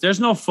best is.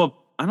 There's no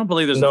I don't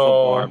believe there's a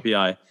football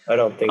RPI. I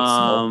don't think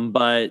so.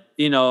 But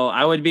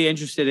I would be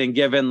interested in,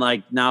 given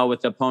like now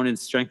with the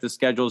opponent's strength of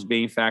schedules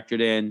being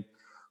factored in,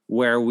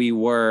 where we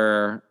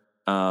were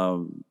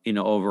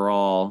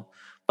overall.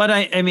 But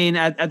I mean,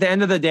 at the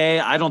end of the day,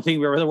 I don't think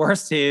we were the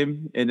worst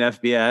team in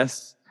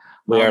FBS.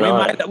 We are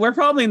not. We're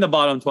probably in the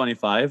bottom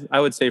 25. I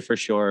would say for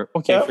sure.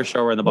 Okay, Yeah. for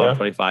sure we're in the bottom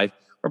 25.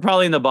 We're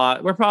probably in the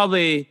bottom.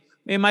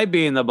 It might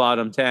be in the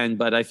bottom 10,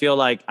 but I feel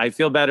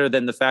better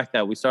than the fact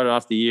that we started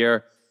off the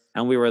year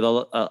and we were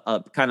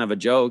the kind of a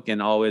joke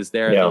and always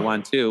there at the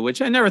 1-2,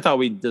 which I never thought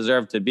we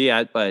deserved to be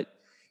at. But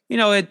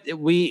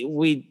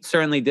we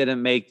certainly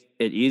didn't make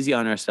it easy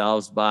on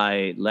ourselves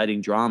by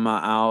letting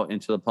drama out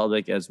into the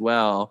public as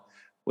well,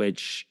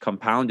 which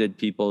compounded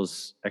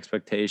people's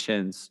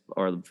expectations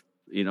of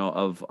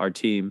our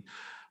team.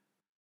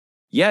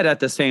 Yet at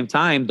the same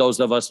time, those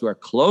of us who are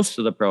close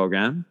to the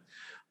program,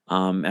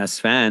 as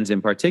fans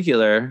in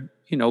particular,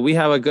 we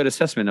have a good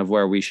assessment of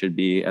where we should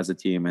be as a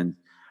team. And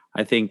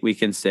I think we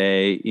can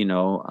say, we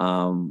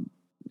don't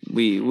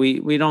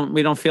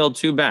feel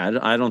too bad.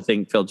 I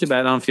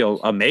don't feel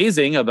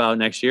amazing about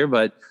next year,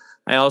 but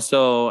I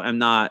also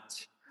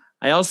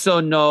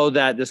know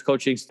that this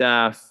coaching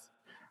staff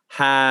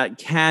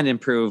can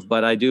improve,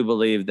 but I do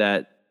believe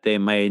that they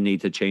may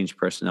need to change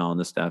personnel on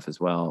the staff as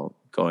well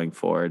going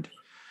forward.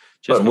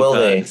 But will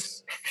they?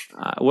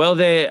 Will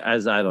they?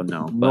 As I don't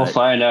know. We'll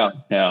find out.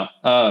 Yeah.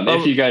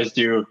 If you guys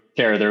do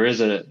care, there's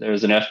an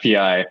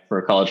FPI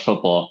for college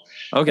football.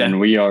 Okay. And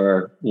we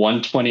are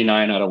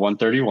 129 out of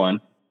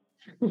 131.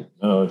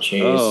 Oh,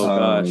 jeez. Oh,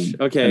 gosh.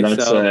 Okay.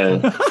 That's so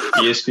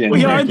ESPN.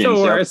 We aren't the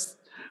worst.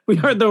 We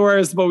aren't the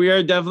worst, but we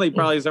are definitely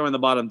probably somewhere in the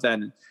bottom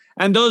 10.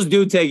 And those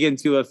do take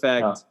into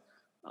effect,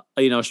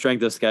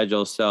 strength of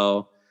schedule.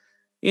 So,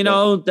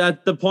 that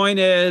the point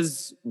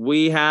is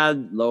we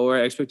had lower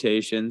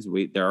expectations.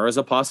 There was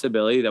a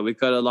possibility that we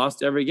could have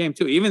lost every game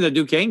too. Even the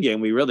Duquesne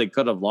game, we really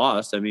could have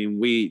lost. I mean,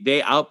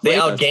 they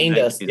outgained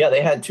us. Yeah,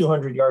 they had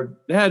 200 yards.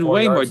 They had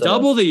way more,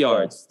 double the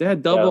yards. Yeah. They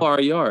had double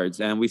our yards,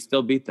 and we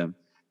still beat them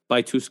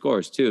by 2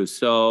 scores too.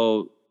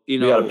 So we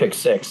got to pick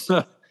 6.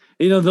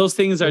 Those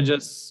things are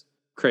just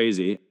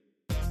crazy.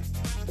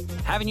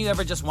 Haven't you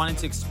ever just wanted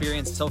to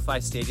experience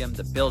SoFi Stadium,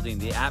 the building,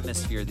 the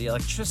atmosphere, the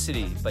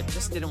electricity, but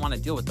just didn't want to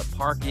deal with the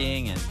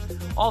parking and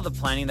all the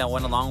planning that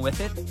went along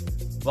with it?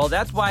 Well,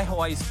 that's why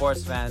Hawaii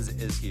Sports Fans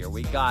is here.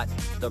 We got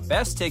the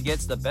best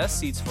tickets, the best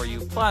seats for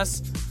you,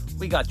 plus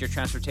we got your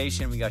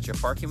transportation, we got your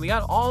parking, we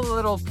got all the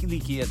little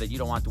pilikia that you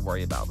don't want to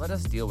worry about. Let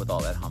us deal with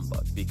all that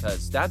humbug,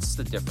 because that's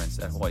the difference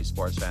at Hawaii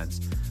Sports Fans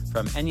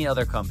from any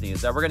other company,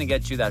 is that we're going to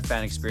get you that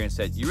fan experience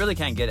that you really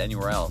can't get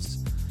anywhere else.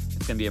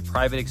 It's going to be a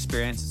private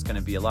experience. It's going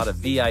to be a lot of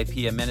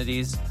VIP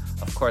amenities,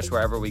 of course,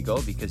 wherever we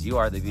go, because you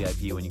are the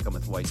VIP when you come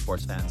with Hawaii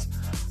Sports Fans.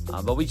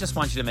 But we just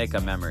want you to make a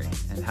memory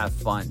and have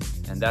fun.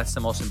 And that's the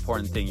most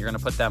important thing. You're going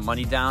to put that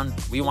money down.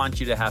 We want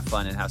you to have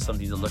fun and have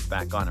something to look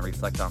back on and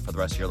reflect on for the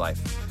rest of your life.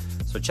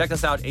 So check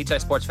us out,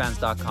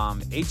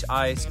 hisportsfans.com,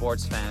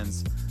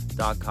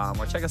 hisportsfans.com,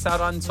 or check us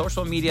out on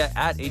social media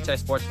at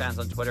hisportsfans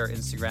on Twitter,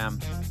 Instagram,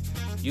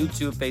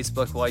 YouTube,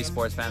 Facebook, Hawaii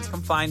Sports Fans.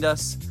 Come find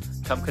us.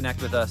 Come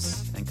connect with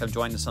us and come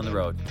join us on the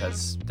road,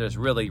 because there's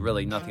really,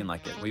 really nothing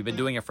like it. We've been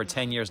doing it for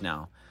 10 years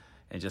now,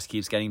 and it just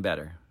keeps getting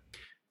better.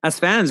 As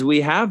fans, we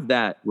have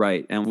that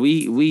right, and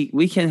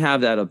we can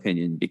have that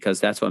opinion, because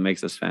that's what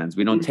makes us fans.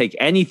 We don't take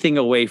anything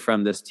away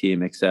from this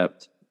team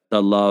except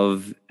the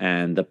love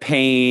and the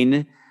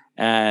pain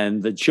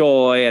and the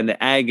joy and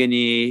the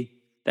agony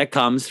that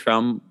comes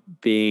from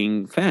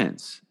being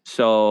fans.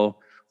 So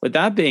with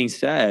that being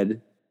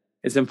said,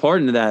 it's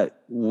important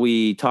that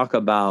we talk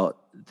about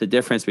the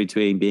difference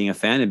between being a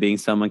fan and being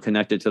someone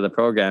connected to the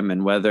program,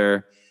 and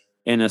whether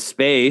in a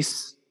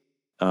space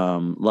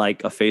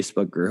like a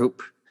Facebook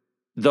group,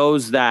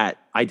 those that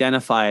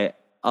identify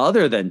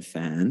other than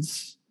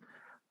fans,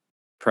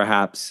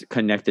 perhaps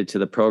connected to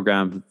the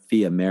program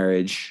via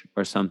marriage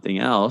or something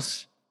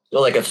else. So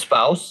like a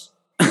spouse?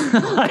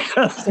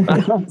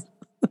 The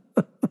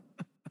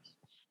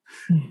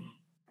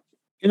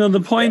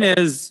point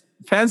is,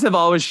 fans have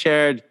always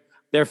shared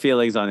their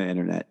feelings on the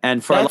internet.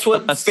 And that's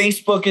what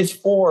Facebook is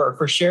for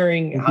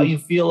sharing how you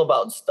feel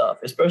about stuff,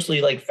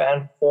 especially like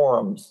fan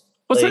forums.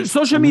 Well, like,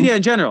 social media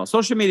in general.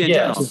 Social media in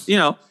general.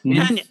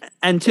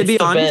 And to be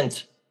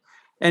honest,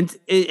 and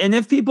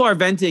if people are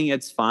venting,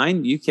 it's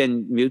fine. You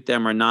can mute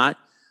them or not.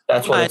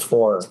 That's what it's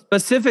for.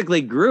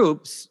 Specifically,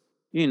 groups,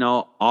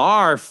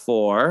 are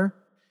for,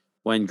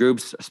 when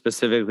groups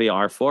specifically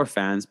are for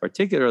fans,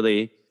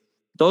 particularly,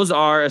 those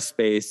are a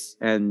space,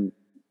 and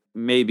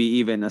maybe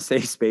even a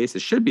safe space.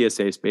 It should be a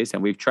safe space.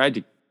 And we've tried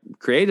to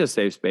create a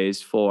safe space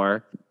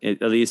for,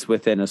 at least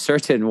within a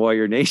certain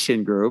Warrior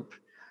Nation group,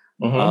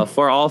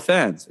 for all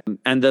fans.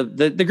 And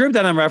the group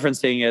that I'm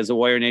referencing is a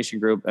Warrior Nation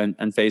group on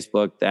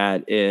Facebook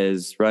that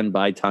is run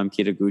by Tom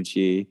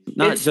Kitaguchi,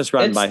 just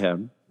run by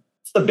him.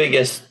 It's the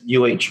biggest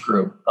UH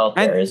group out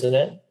there, isn't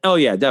it? Oh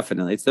yeah,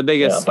 definitely. It's the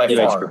biggest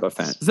UH group of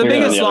fans. It's the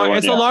biggest,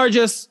 it's the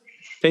largest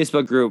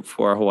Facebook group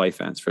for Hawaii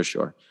fans for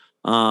sure.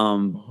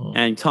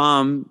 And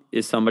Tom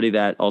is somebody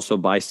that also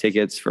buys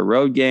tickets for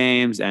road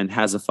games and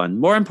has a fund.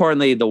 More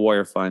importantly, the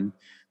Warrior Fund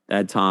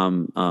that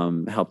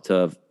Tom helped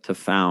to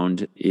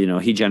found,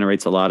 he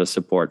generates a lot of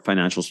support,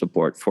 financial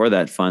support for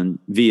that fund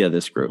via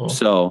this group.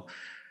 So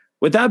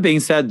with that being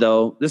said,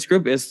 though, this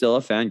group is still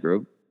a fan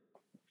group.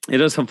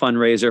 It is a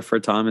fundraiser for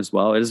Tom as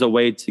well. It is a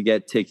way to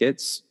get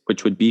tickets,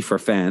 which would be for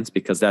fans,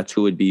 because that's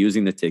who would be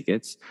using the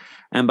tickets.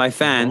 And by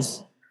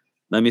fans,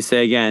 let me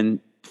say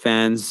again,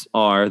 fans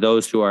are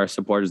those who are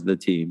supporters of the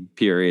team,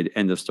 period,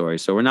 end of story.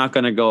 So we're not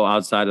going to go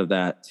outside of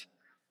that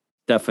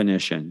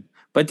definition.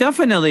 But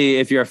definitely,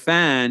 if you're a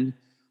fan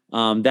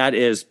that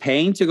is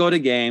paying to go to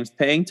games,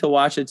 paying to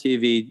watch a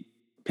TV,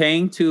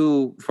 paying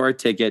for a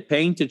ticket,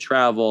 paying to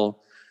travel,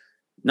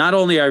 not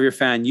only are you a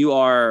fan, you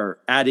are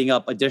adding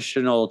up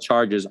additional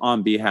charges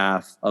on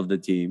behalf of the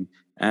team.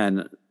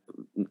 And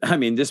I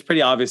mean, this is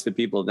pretty obvious to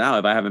people now.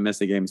 If I haven't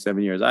missed a game in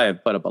 7 years, I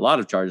have put up a lot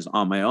of charges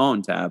on my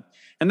own tab.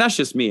 And that's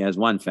just me as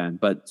one fan,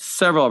 but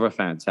several other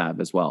fans have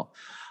as well.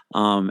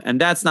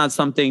 And that's not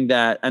something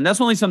and that's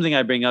only something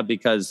I bring up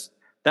because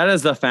that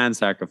is a fan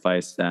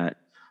sacrifice that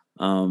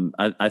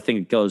I think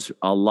it goes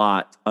a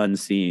lot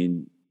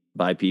unseen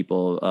by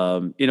people.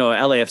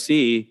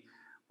 LAFC,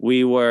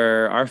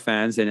 our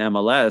fans in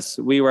MLS,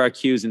 we were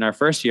accused in our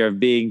first year of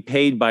being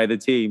paid by the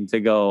team to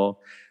go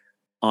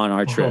on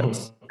our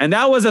trips. And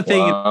that was a thing.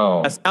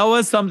 Wow. That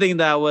was something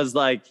that was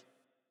like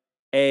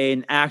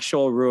an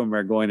actual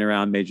rumor going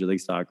around Major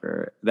League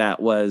Soccer that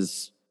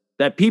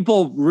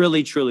people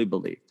really, truly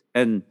believed.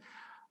 And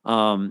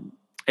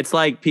it's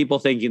like people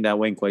thinking that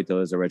Wayne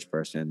Cueto is a rich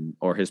person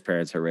or his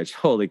parents are rich.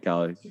 Holy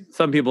cow.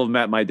 Some people have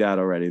met my dad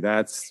already.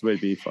 That's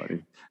would be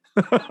funny.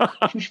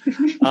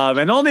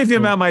 And only if you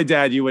met my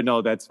dad, you would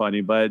know that's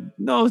funny. But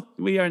no,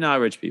 we are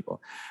not rich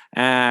people.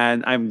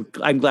 And I'm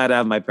glad I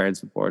have my parents'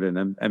 support,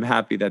 and I'm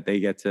happy that they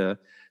get to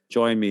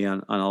join me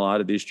on a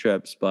lot of these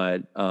trips.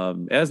 But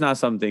it's not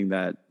something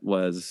that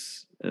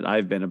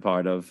I've been a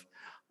part of.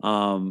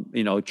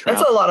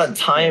 That's a lot of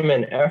time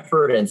and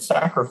effort and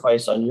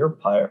sacrifice on your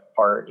part.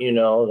 That's a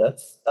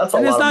lot.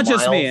 And it's not not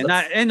just me,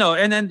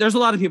 and then there's a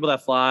lot of people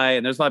that fly,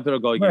 and there's a lot of people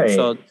that go. Right.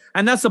 So,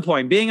 and that's the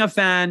point. Being a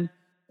fan,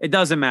 it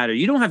doesn't matter.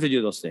 You don't have to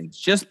do those things.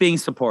 Just being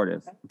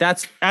supportive.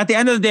 That's at the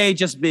end of the day.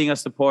 Just being a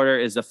supporter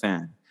is a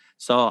fan.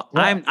 So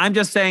I'm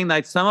just saying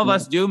that some of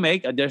us do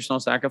make additional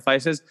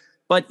sacrifices,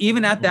 but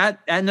even at that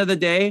end of the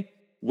day,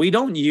 we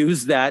don't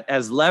use that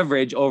as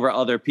leverage over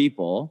other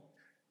people.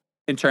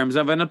 In terms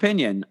of an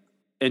opinion,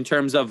 in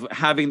terms of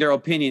having their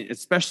opinion,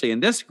 especially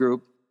in this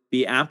group,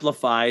 be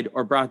amplified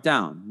or brought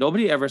down.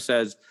 Nobody ever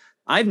says,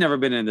 I've never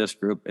been in this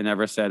group and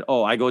ever said,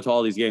 oh, I go to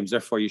all these games,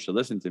 therefore you should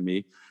listen to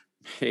me.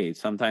 Hey,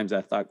 sometimes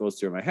that thought goes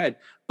through my head.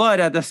 But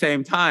at the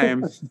same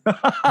time,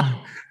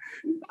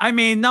 I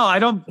mean, no, I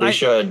don't. You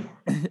should.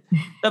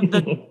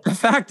 The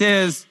fact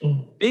is,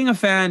 being a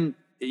fan,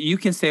 you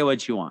can say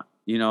what you want,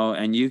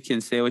 and you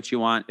can say what you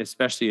want,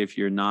 especially if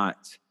you're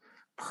not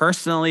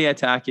personally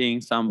attacking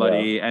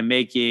somebody and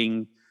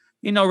making,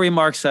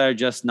 remarks that are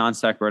just non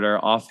sequitur,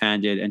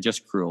 offhanded, and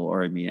just cruel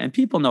or mean. And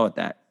people know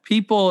that.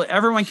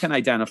 Everyone can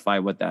identify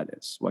what that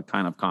is, what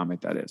kind of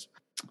comment that is.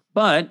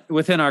 But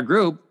within our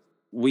group,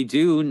 we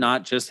do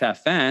not just have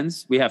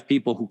fans. We have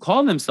people who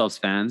call themselves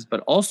fans,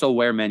 but also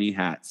wear many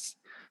hats,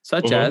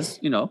 such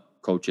as,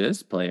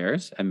 coaches,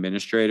 players,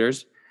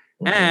 administrators,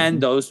 and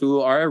those who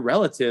are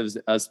relatives,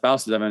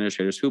 spouses of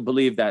administrators who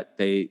believe that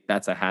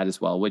that's a hat as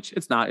well, which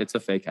it's not, it's a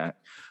fake hat.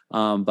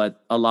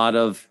 But a lot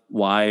of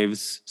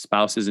wives,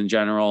 spouses in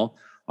general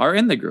are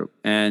in the group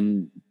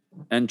and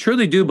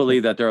truly do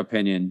believe that their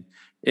opinion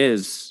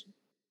is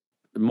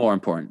more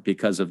important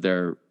because of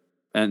their,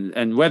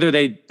 and whether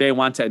they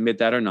want to admit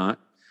that or not,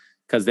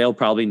 because they'll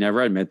probably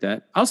never admit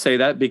that. I'll say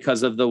that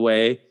because of the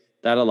way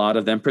that a lot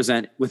of them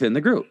present within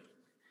the group.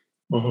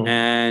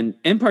 And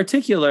in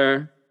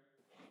particular,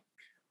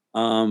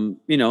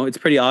 it's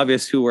pretty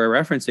obvious who we're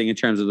referencing in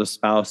terms of the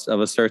spouse of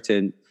a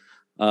certain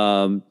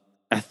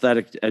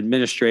athletic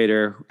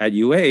administrator at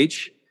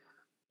UH.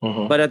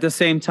 But at the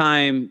same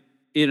time,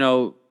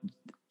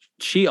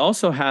 she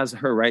also has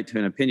her right to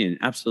an opinion.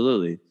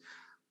 Absolutely.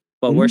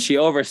 But where she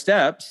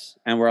oversteps,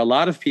 and where a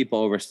lot of people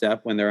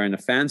overstep when they're in a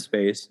fan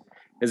space,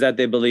 is that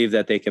they believe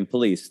that they can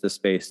police the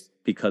space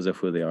because of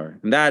who they are.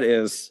 And that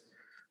is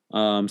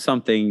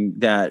something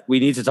that we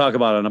need to talk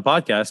about on a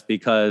podcast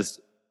because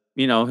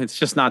it's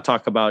just not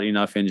talked about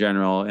enough in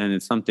general. And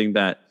it's something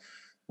that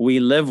we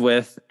live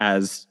with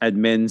as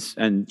admins.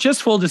 And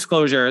just full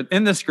disclosure,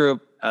 in this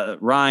group,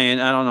 Ryan,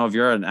 I don't know if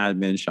you're an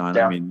admin, Sean.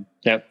 Yeah. I mean,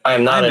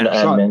 I'm not an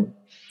admin.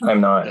 I'm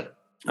not.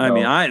 I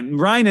mean,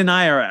 Ryan and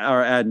I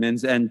are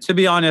admins. And to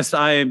be honest,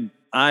 I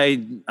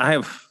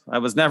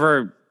was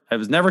never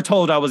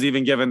told I was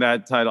even given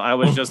that title. I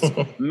was just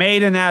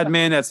made an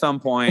admin at some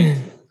point,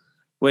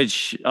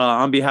 which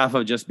on behalf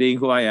of just being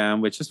who I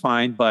am, which is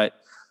fine. But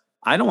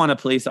I don't want to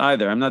police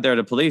either. I'm not there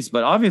to police,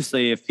 but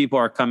obviously if people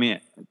are going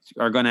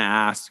to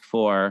ask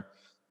for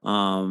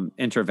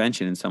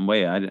intervention in some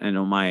way, I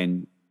don't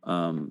mind,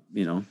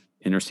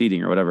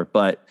 interceding or whatever.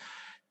 But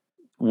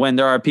when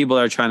there are people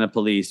that are trying to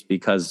police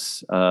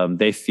because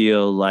they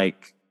feel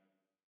like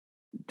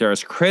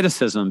there's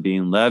criticism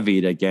being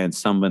levied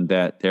against someone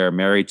that they're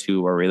married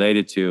to or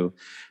related to.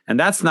 And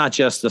that's not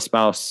just the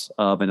spouse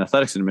of an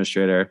athletics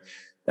administrator.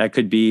 That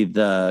could be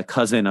the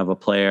cousin of a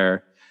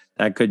player.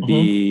 That could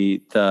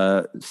be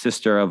the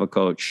sister of a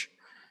coach.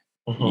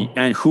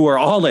 And who are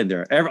all in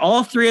there.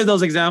 All three of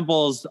those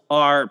examples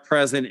are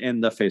present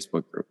in the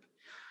Facebook group.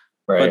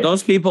 Right. But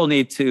those people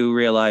need to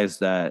realize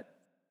that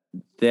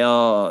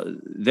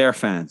they're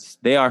fans.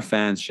 They are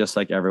fans just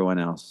like everyone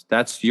else.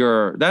 That's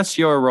your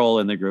role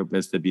in the group,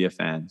 is to be a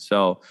fan.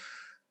 So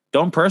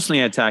don't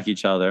personally attack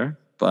each other,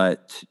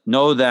 but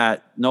know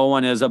that no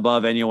one is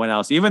above anyone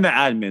else. Even the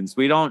admins,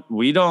 we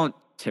don't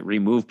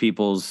remove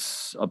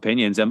people's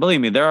opinions. And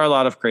believe me, there are a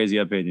lot of crazy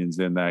opinions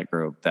in that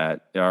group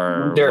that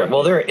are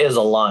there is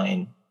a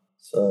line.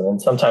 So,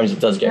 and sometimes it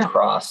does get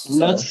crossed. So.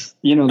 That's,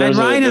 there's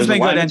Ryan has been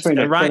good and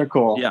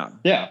critical.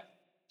 Yeah.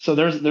 So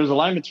there's a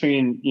line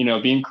between,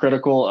 being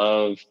critical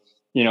of,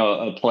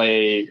 a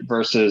play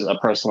versus a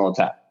personal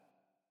attack.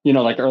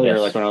 Like earlier,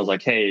 like when I was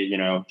like, hey,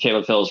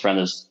 Caleb Hill's friend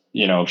is,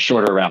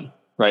 shorter route,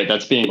 right?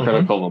 That's being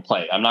critical of a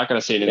play. I'm not going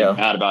to say anything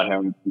bad about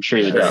him. I'm sure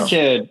he's a great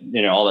kid,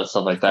 all that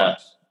stuff like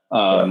that.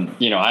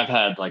 I've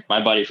had like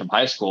my buddy from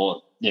high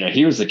school,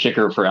 he was the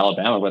kicker for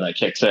Alabama with that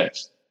kick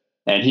six,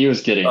 and he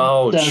was getting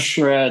death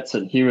threats,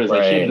 and he was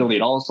like, he had to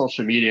delete all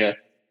social media.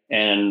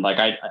 And like,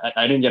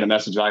 I didn't get a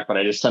message back, but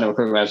I just sent him a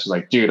quick message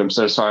like, dude, I'm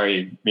so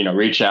sorry,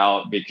 reach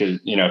out because,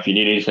 if you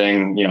need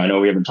anything, I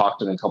know we haven't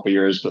talked in a couple of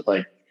years, but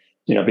like,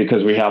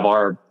 because we have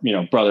our,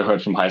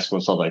 brotherhood from high school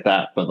and stuff like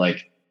that, but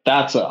like,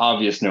 that's an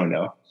obvious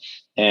no.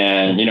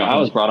 And, I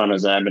was brought on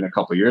as admin a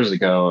couple of years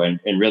ago, and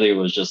really it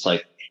was just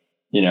like,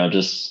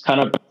 just kind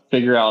of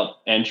figure out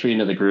entry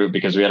into the group,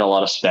 because we had a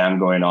lot of spam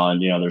going on.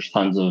 There's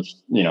tons of,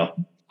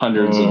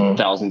 hundreds of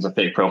thousands of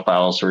fake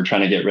profiles. So we're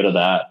trying to get rid of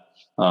that.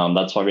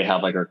 That's why we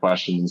have like our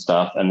questions and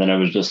stuff. And then it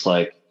was just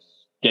like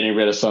getting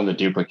rid of some of the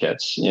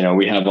duplicates.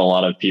 We have a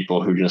lot of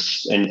people who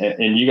just,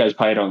 and you guys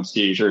probably don't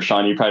see, sure,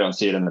 Sean, you probably don't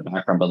see it in the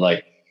background, but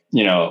like,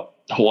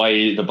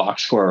 Hawaii, the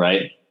box score,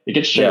 right? It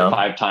gets shared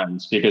 5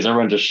 times because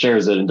everyone just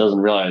shares it and doesn't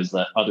realize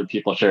that other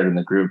people shared in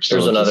the group. So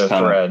there's another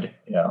thread.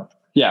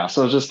 Yeah.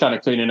 So it's just kind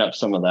of cleaning up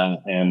some of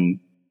that.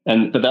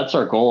 But that's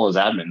our goal as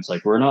admins.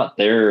 Like, we're not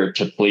there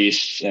to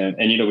police. And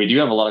we do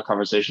have a lot of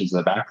conversations in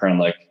the background.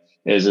 Like,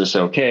 is this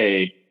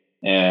okay?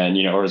 And,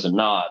 or is it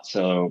not?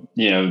 So,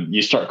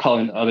 you start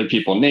calling other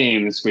people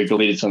names. We've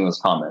deleted some of those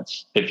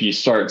comments. If you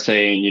start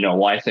saying,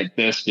 well, I think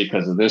this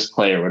because of this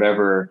play or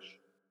whatever,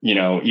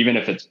 even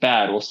if it's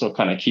bad, we'll still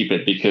kind of keep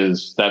it,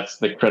 because that's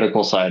the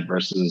critical side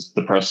versus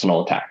the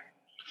personal attack.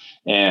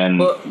 And,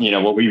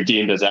 what we've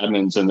deemed as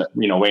admins, and,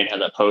 Wayne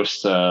had that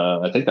post,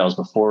 I think that was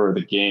before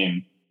the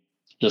game,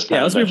 just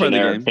kind of before the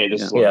game. Hey,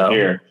 this is what we're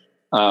here.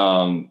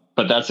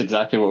 But that's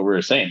exactly what we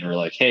were saying. We're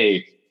like,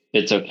 hey,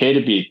 it's okay to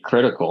be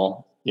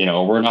critical.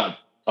 We're not,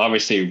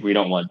 obviously we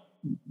don't want,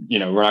 we're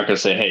not going to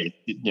say, hey,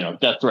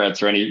 death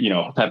threats or any,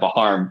 type of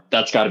harm.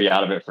 That's got to be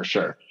out of it for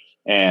sure.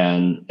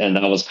 And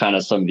that was kind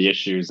of some of the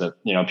issues that,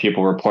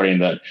 people were reporting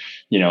that,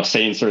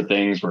 saying certain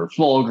things were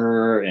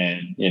vulgar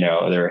and,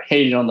 they're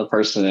hating on the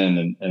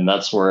person. And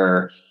that's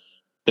where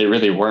they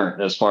really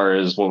weren't, as far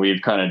as what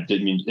we've kind of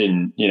did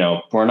in,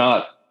 we're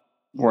not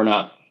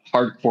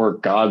hardcore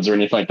gods or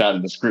anything like that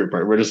in this group,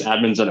 right? We're just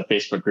admins in a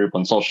Facebook group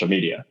on social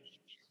media.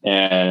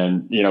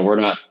 And,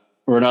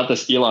 we're not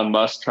this Elon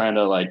Musk trying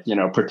to like,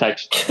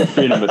 protect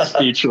freedom of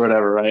speech or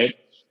whatever. Right.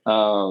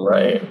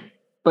 Right.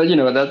 But,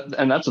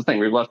 that's the thing.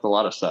 We've left a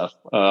lot of stuff.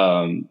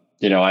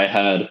 I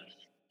had,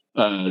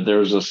 there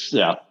was just,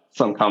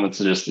 some comments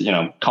that just,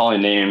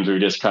 calling names. We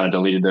just kind of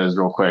deleted those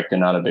real quick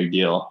and not a big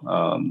deal.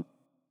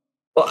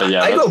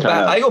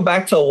 I go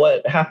back to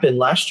what happened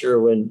last year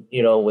when,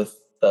 with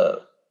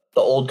the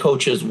old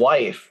coach's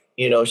wife,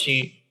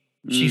 she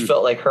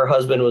felt like her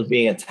husband was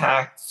being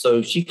attacked.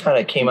 So she kind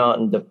of came out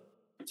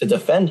to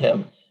defend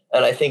him.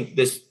 And I think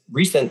this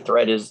recent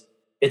thread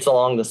it's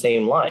along the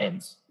same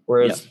lines.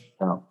 Whereas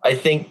I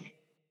think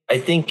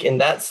in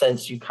that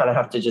sense, you kind of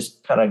have to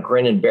just kind of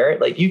grin and bear it.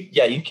 Like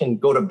you can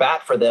go to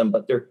bat for them,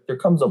 but there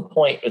comes a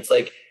point. It's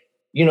like,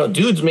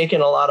 dude's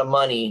making a lot of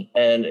money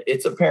and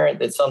it's apparent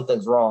that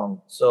something's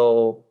wrong.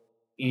 So,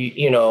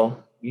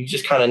 you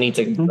just kind of need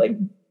to like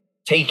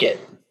take it.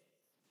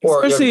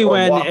 Especially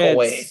when it's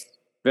away.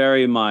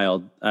 Very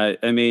mild.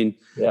 I mean,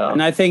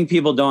 and I think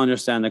people don't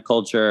understand the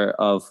culture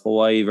of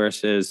Hawaii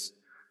versus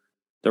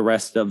the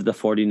rest of the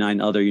 49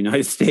 other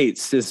United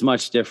States is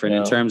much different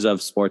in terms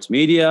of sports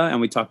media.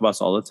 And we talk about this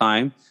all the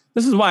time.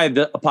 This is why a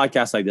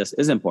podcast like this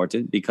is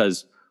important,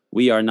 because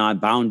we are not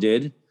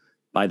bounded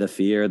by the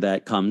fear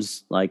that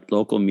comes like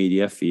local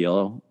media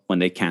feel when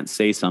they can't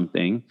say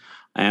something.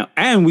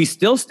 And we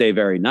still stay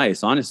very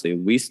nice. Honestly,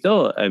 we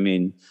still,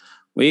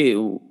 we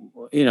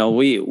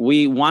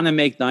want to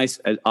make nice,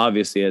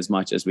 obviously, as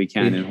much as we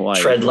can in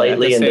Hawaii. Tread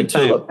lightly in the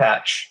tulip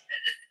patch.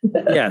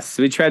 Yes,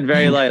 we tread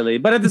very lightly.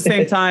 But at the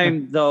same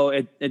time, though,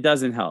 it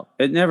doesn't help.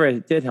 It never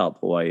did help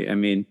Hawaii.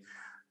 And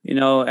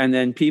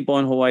then people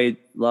in Hawaii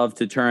love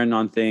to turn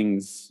on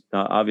things,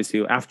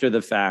 obviously, after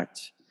the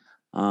fact.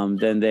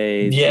 then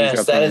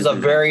yes, that is a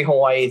very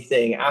Hawaii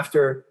thing.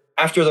 After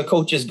the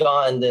coach is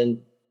gone,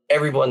 then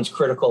everyone's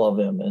critical of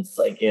him. It's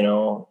like,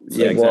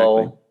 exactly.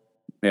 Well,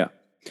 yeah.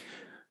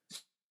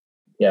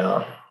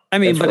 Yeah. I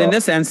mean, but rough. In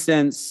this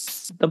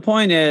instance, the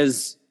point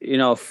is,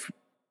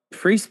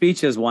 free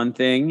speech is one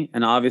thing.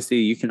 And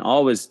obviously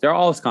there are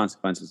always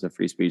consequences of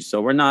free speech.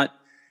 So we're not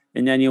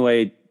in any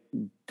way,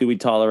 do we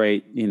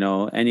tolerate,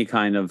 any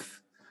kind of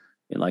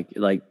like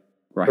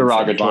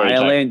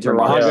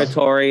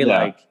derogatory,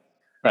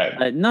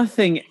 right.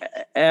 Nothing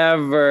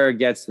ever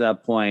gets to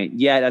that point.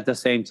 Yet at the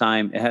same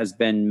time, it has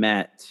been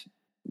met.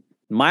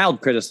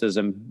 Mild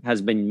criticism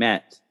has been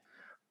met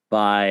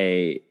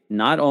by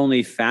not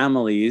only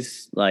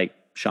families, like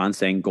Sean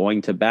saying,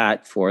 going to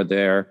bat for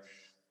their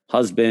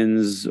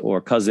husbands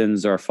or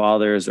cousins or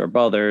fathers or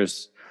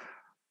brothers.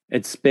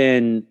 It's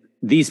been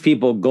these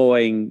people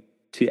going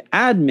to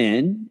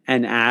admin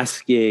and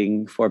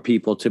asking for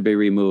people to be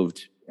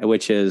removed,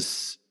 which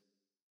is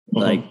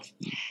like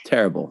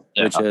terrible,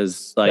 which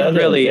is like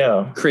really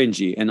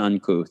cringy and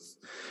uncouth,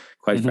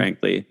 quite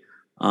frankly.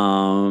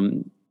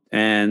 And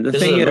the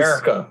thing is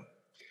America.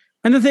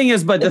 And the thing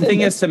is,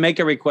 to make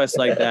a request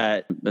like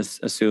that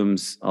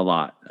assumes a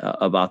lot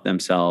about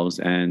themselves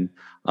and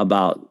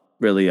about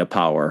really a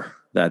power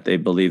that they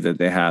believe that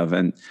they have.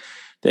 And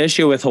the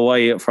issue with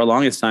Hawaii for the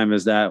longest time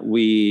is that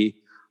we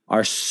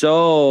are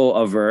so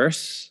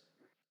averse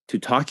to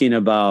talking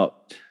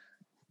about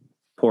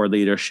poor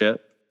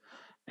leadership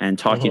and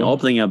talking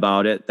openly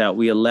about it that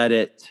we let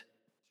it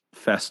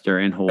fester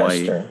in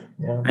Hawaii.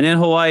 And in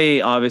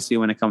Hawaii, obviously,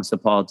 when it comes to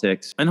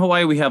politics, in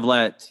Hawaii, we have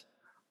let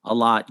a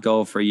lot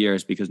go for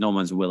years because no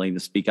one's willing to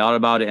speak out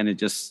about it, and it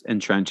just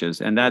entrenches.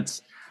 And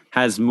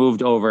has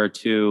moved over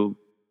to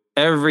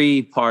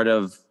every part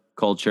of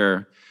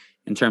culture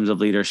in terms of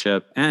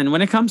leadership. And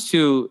when it comes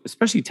to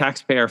especially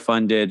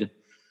taxpayer-funded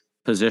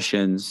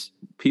positions,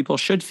 people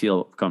should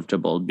feel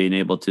comfortable being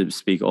able to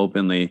speak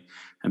openly,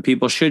 and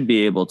people should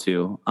be able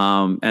to.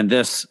 And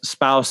this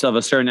spouse of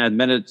a certain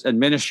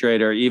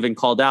administrator even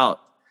called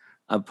out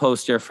a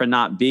poster for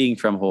not being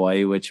from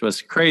Hawaii, which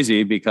was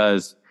crazy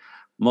because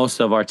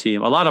most of our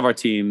team, a lot of our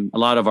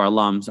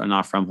alums are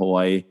not from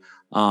Hawaii.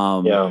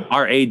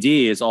 Our AD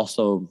is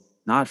also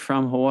not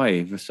from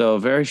Hawaii. So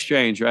very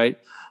strange, right?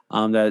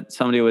 That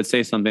somebody would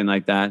say something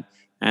like that.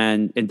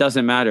 And it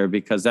doesn't matter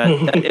because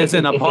that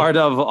isn't a part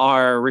of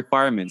our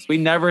requirements. We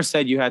never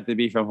said you had to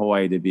be from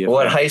Hawaii to be a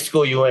What high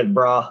school you went,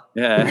 brah?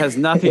 Yeah, it has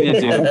nothing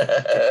to do.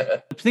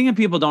 The thing that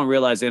people don't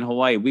realize in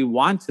Hawaii, we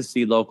want to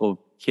see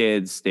local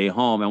kids stay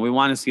home and we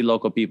want to see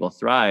local people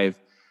thrive.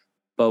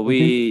 But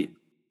we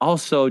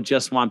also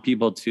just want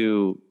people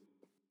to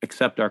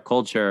accept our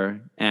culture.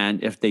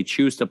 And if they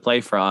choose to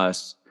play for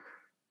us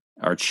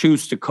or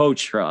choose to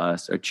coach for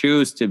us or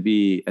choose to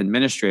be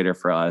administrator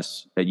for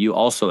us, that you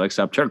also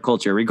accept our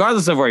culture,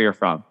 regardless of where you're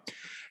from.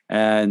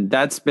 And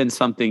that's been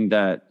something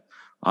that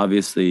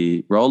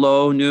obviously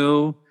Rolo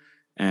knew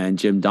and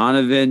Jim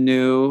Donovan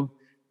knew.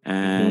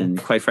 And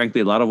quite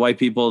frankly, a lot of white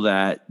people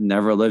that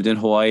never lived in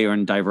Hawaii or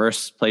in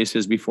diverse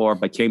places before,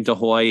 but came to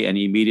Hawaii and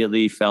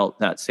immediately felt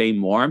that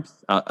same warmth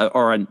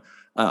or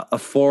a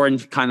foreign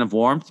kind of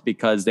warmth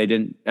because they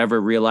didn't ever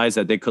realize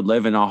that they could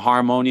live in a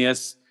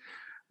harmonious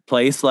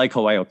place like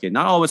Hawaii. Okay,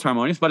 not always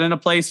harmonious, but in a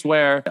place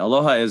where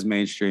aloha is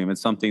mainstream.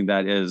 It's something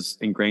that is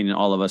ingrained in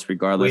all of us,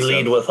 regardless. We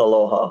lead with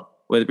aloha.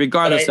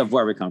 Regardless of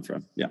where we come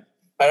from. Yeah.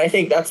 And I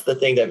think that's the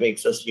thing that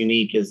makes us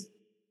unique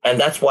and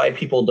that's why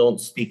people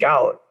don't speak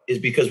out, is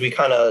because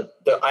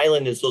the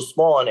island is so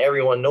small and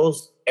everyone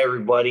knows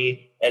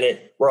everybody and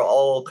we're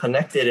all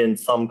connected in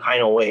some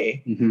kind of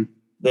way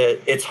that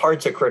it's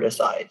hard to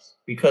criticize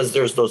because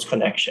there's those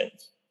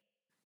connections.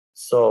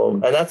 So,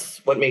 and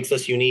that's what makes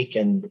us unique.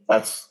 And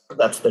that's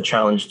the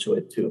challenge to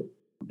it too.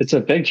 It's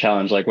a big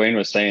challenge. Like Wayne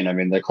was saying, I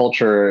mean, the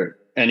culture,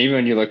 and even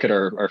when you look at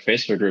our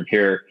Facebook group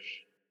here,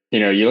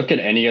 you look at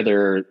any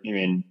other,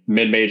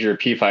 mid-major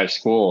P5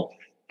 school,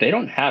 they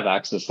don't have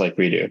access like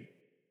we do.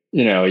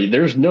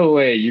 There's no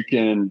way you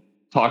can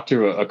talk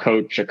to a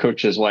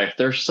coach's wife.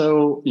 They're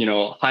so,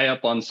 high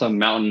up on some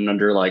mountain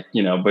under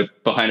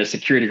but behind a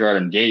security guard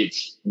and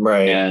gates.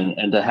 Right.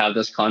 And to have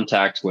this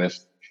contact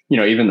with,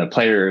 even the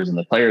players and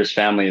the players'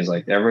 families,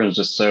 like everyone's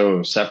just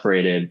so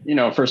separated,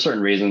 for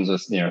certain reasons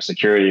with,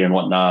 security and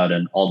whatnot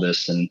and all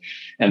this. And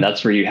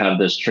that's where you have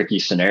this tricky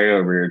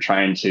scenario where you're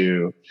trying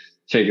to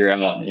figure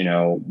out,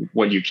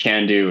 what you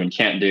can do and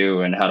can't do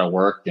and how to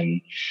work.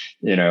 And,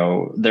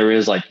 there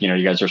is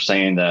you guys are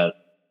saying that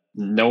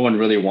no one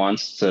really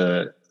wants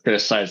to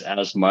criticize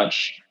as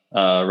much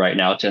right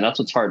now. And that's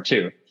what's hard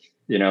too.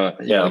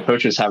 The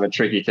coaches have a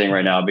tricky thing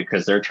right now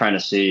because they're trying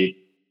to see,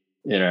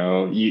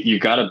 you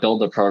got to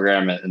build the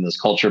program and this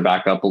culture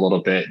back up a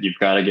little bit. You've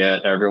got to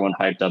get everyone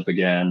hyped up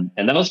again.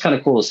 And that was kind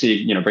of cool to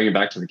see, bring it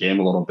back to the game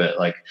a little bit.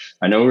 Like,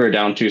 I know we were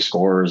down 2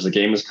 scores, the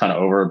game is kind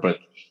of over, but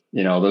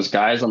those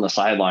guys on the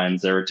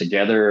sidelines, they were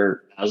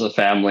together as a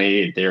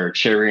family. They were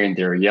cheering,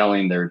 they were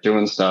yelling, they were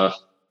doing stuff.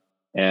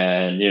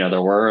 And,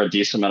 there were a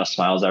decent amount of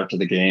smiles after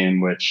the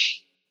game,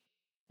 which,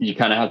 you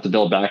kind of have to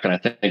build back. And I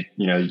think,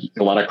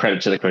 a lot of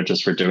credit to the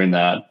coaches for doing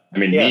that. I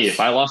mean, me,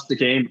 if I lost the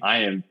game, I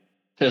am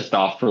pissed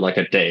off for like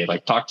a day.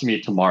 Like, talk to me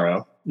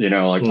tomorrow, I'm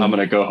going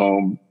to go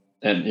home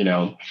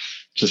and,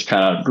 just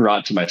kind of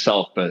rot to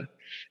myself. But,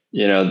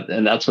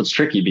 and that's what's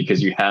tricky,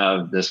 because you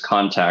have this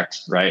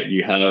context, right?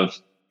 You have,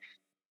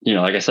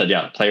 like I said,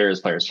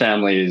 players,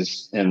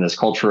 families, and this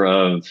culture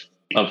of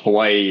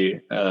Hawaii.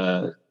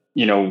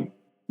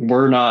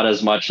 We're not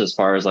as much as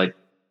far as like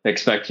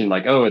expecting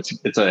like, oh,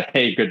 it's a,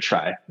 hey, good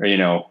try,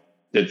 or,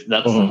 that's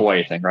the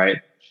Hawaii thing, right?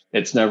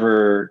 It's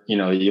never,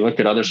 you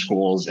look at other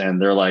schools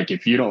and they're like,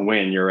 if you don't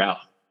win, you're out.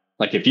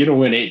 Like, if you don't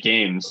win 8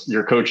 games,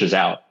 your coach is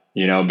out,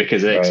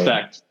 because they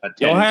expect a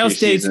 10 Ohio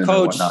State's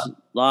coach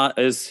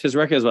his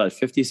record is what,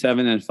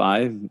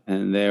 57-5,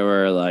 and they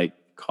were like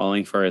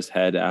calling for his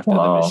head after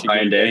the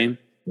Michigan game.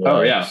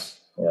 Oh yeah.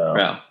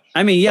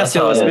 I mean, yes,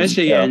 it was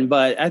Michigan,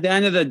 but at the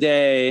end of the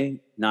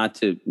day,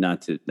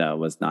 that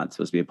was not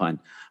supposed to be a pun,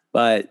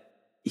 but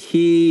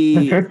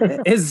he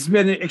has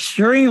been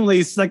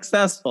extremely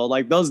successful.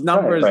 Like, those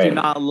numbers do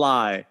not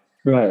lie.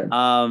 Right.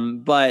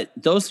 But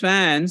those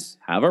fans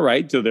have a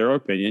right to their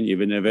opinion,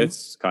 even if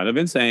it's kind of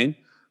insane.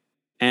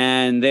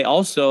 And they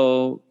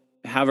also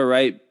have a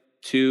right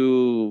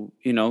to,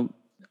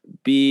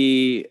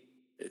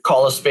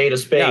 call a spade a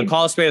spade. Yeah,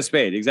 call a spade a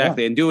spade.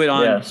 Exactly. Yeah. And do it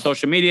on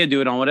social media, do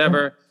it on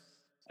whatever.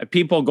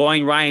 People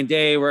going Ryan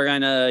Day, we're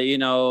gonna,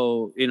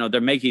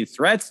 they're making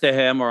threats to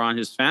him or on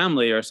his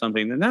family or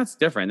something, then that's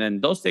different.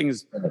 And those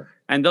things,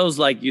 and those,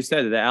 like you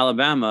said, the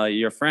Alabama,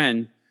 your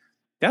friend,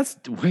 that's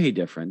way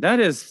different. That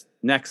is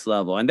next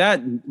level, and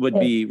that would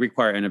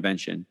require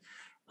intervention.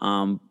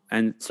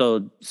 And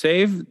so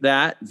save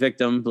that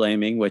victim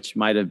blaming, which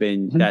might have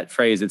been, that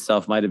phrase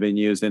itself might have been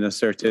used in a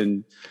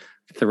certain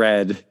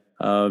thread,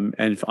 and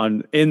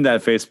in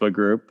that Facebook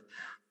group.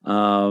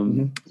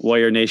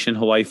 Warrior Nation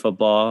Hawaii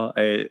football.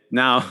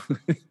 Now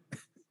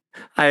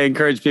I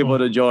encourage people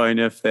to join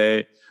if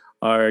they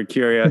are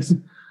curious.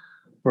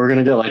 We're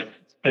gonna get like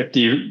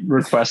 50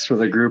 requests for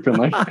the group and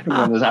like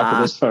when this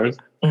after this post.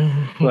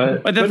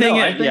 But the thing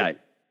is,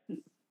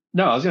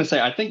 no, I was gonna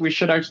say, I think we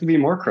should actually be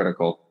more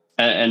critical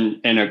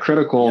and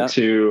critical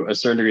to a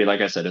certain degree.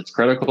 Like I said, it's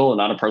critical and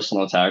not a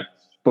personal attack.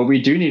 But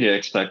we do need to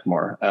expect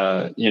more,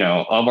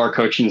 of our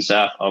coaching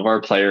staff, of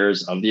our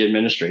players, of the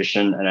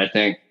administration, and I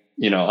think.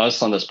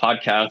 Us on this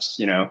podcast,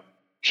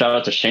 shout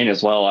out to Shane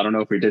as well. I don't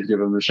know if we did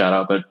give him a shout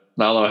out, but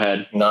Lalo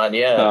had not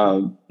yet.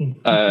 We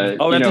have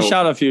to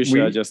shout out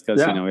Fuchsia just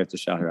because, we have to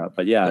shout her out,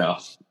 but shout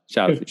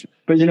out Fuchsia.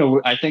 But,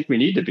 I think we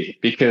need to be,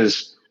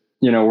 because,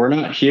 we're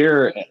not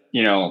here,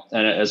 and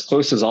as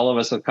close as all of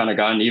us have kind of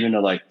gotten, even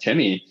to like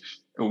Timmy,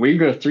 we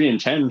go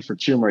 3-10 for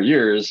 2 more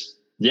years.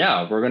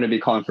 Yeah. We're going to be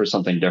calling for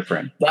something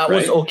different. That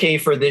was okay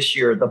for this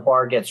year. The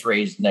bar gets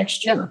raised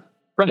next year.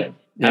 Right.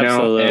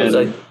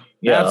 Absolutely.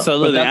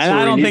 Absolutely. And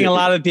I don't think a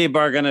lot of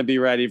people are going to be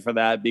ready for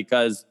that,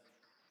 because,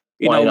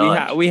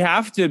 we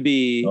have to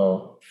be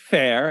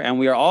fair, and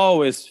we are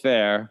always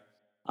fair.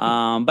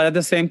 But at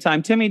the same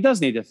time, Timmy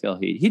does need to feel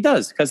heat. He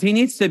does, because he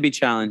needs to be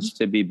challenged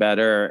to be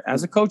better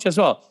as a coach as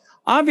well.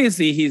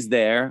 Obviously, he's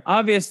there.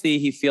 Obviously,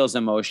 he feels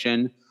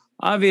emotion.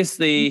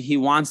 Obviously, he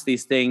wants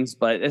these things,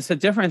 but it's a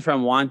difference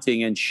from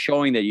wanting and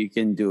showing that you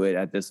can do it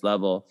at this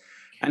level.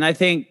 And I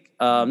think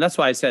that's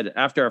why I said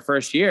after our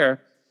first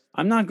year,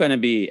 I'm not going to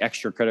be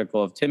extra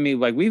critical of Timmy.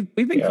 Like, we've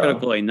been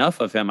critical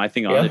enough of him, I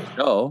think, on the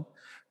show.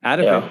 I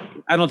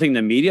don't think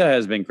the media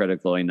has been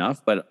critical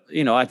enough, but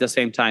at the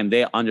same time,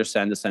 they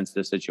understand the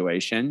sensitive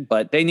situation,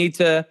 but they need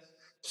to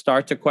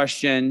start to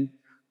question,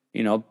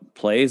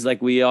 plays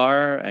like we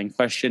are, and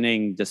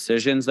questioning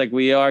decisions like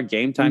we are,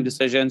 game time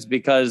decisions,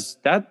 because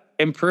that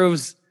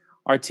improves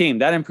our team.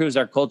 That improves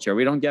our culture.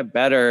 We don't get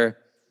better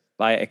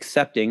by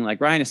accepting,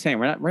 like Ryan is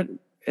saying,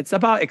 it's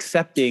about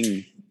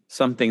accepting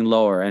something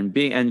lower and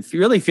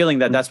really feeling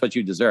that that's what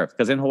you deserve.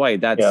 Because in Hawaii,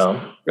 that's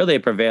really a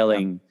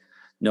prevailing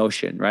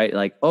notion, right?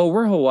 Like, oh,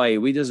 we're Hawaii,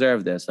 we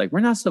deserve this. Like, we're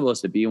not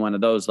supposed to be one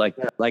of those. Like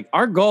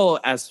our goal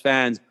as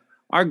fans,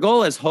 our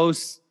goal as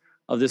hosts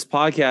of this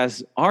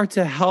podcast are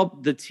to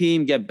help the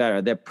team get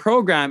better. The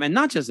program, and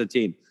not just the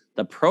team,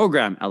 the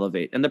program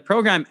elevate. And the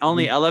program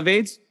only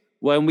elevates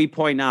when we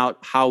point out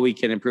how we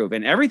can improve.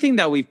 And everything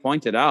that we've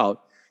pointed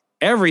out,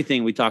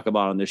 everything we talk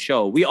about on the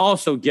show, we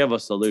also give a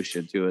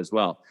solution to as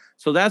well.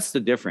 So that's the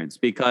difference,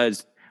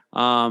 because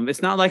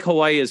it's not like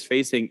Hawaii is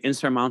facing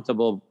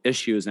insurmountable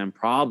issues and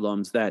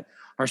problems that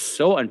are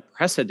so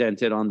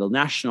unprecedented on the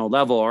national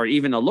level or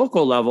even a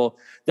local level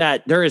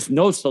that there is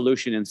no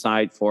solution in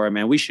sight for them.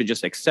 And we should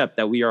just accept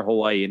that we are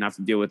Hawaii and have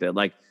to deal with it.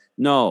 Like,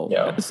 no,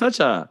 it's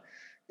that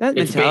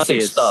mentality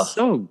is stuff.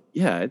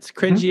 It's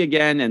cringy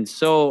again, and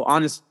so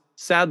honest,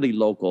 sadly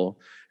local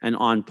and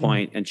on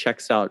point, and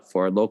checks out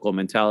for local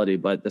mentality.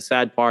 But the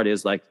sad part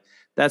is, like,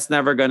 it's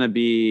never going to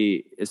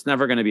be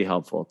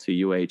helpful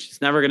to UH. It's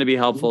never going to be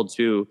helpful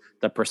to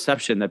the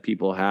perception that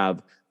people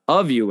have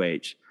of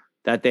UH,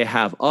 that they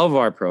have of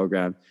our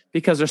program,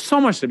 because there's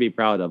so much to be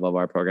proud of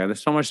our program.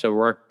 There's so much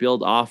to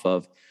build off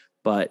of.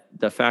 But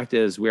the fact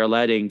is, we are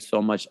letting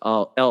so much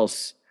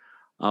else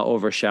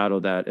overshadow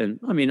that. And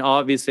I mean,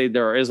 obviously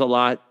there is a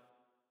lot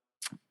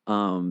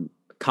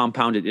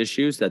compounded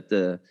issues that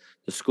the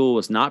school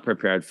was not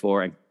prepared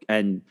for,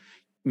 and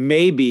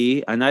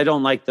maybe, and I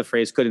don't like the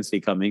phrase couldn't see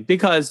coming,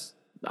 because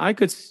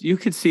you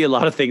could see a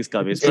lot of things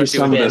coming, especially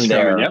some of when this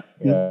coming.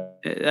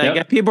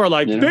 Yep. People are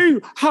like,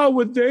 how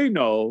would they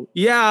know?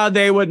 Yeah,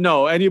 they would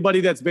know.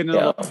 Anybody that's been in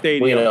a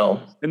stadium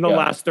in the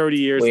last 30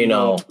 years, we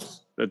know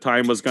the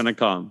time was going to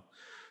come.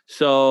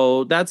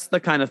 So that's the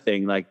kind of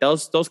thing. Like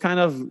those kind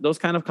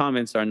of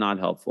comments are not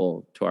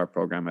helpful to our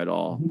program at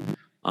all.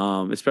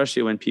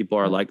 Especially when people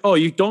are like, "Oh,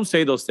 you don't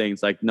say those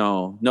things." Like,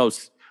 no,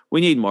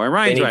 we need more. And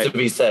Ryan's right. They need to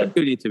be said.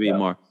 We need to be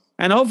more.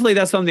 And hopefully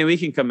that's something we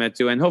can commit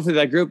to. And hopefully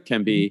that group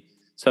can be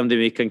something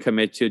we can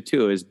commit to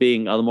too, is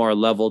being a more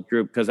leveled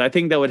group. Because I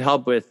think that would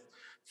help with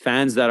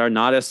fans that are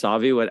not as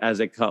savvy when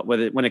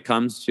it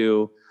comes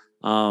to,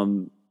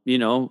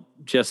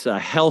 just a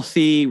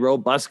healthy,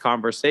 robust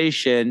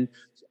conversation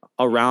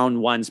around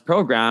one's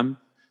program,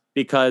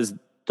 because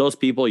those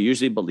people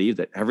usually believe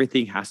that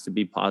everything has to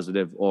be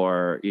positive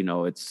or,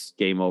 it's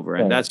game over.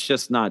 And that's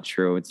just not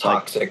true. It's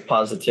toxic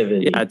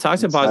positivity. Yeah,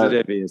 toxic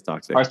positivity is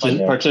toxic.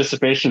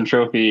 Participation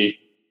trophy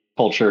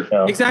culture.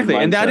 Yeah. Exactly.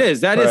 And that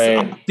is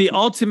the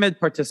ultimate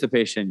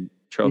participation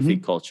trophy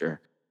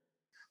culture.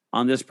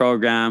 On this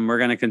program, we're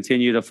going to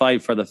continue to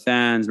fight for the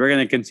fans. We're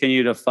going to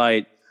continue to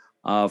fight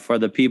for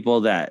the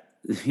people that,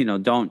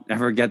 don't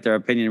ever get their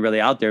opinion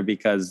really out there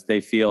because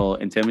they feel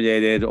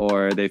intimidated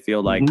or they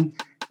feel like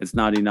it's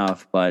not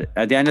enough. But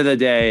at the end of the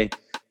day,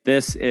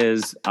 this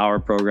is our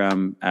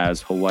program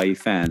as Hawaii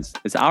fans.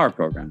 It's our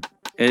program.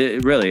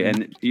 It really,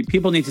 and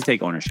people need to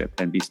take ownership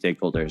and be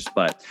stakeholders.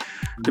 But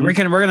we're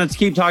going to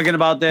keep talking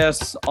about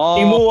this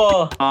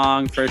all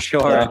along for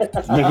sure.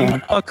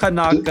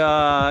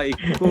 Kanaka,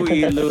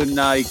 Ikui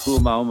Luna, Iku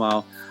Mau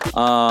Mau.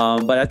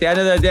 But at the end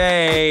of the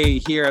day,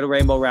 here at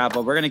Rainbow Wrap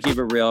Up, we're going to keep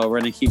it real. We're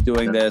going to keep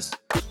doing this.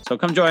 So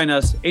come join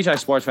us,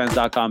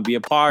 hisportsfans.com. Be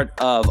a part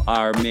of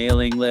our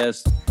mailing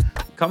list.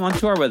 Come on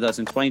tour with us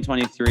in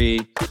 2023.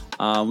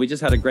 We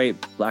just had a great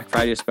Black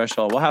Friday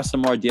special. We'll have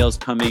some more deals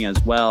coming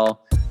as well.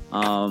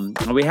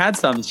 We had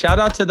some. Shout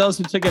out to those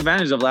who took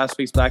advantage of last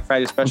week's Black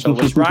Friday special,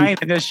 which Ryan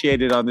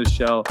initiated on this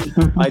show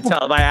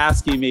by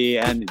asking me,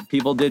 and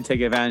people did take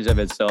advantage of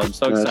it. So I'm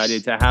so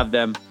excited to have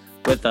them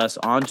with us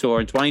on tour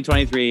in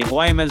 2023.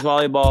 Hawaii men's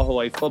volleyball,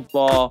 Hawaii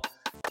football,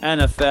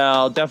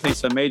 NFL, definitely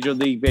some Major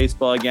League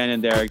Baseball again in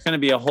there. It's going to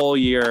be a whole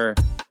year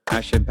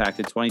action-packed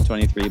in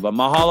 2023. But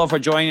mahalo for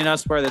joining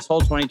us for this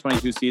whole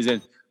 2022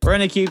 season. We're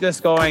going to keep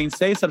this going.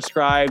 Stay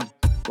subscribed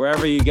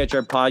wherever you get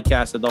your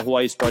podcast at the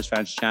Hawaii Sports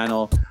Fans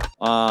channel,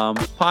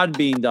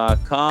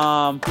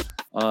 podbean.com,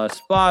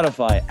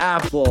 Spotify,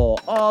 Apple,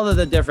 all of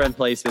the different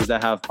places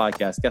that have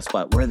podcasts. Guess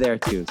what? We're there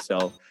too.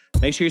 So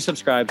make sure you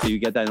subscribe so you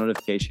get that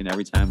notification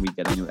every time we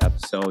get a new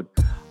episode.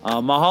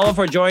 Mahalo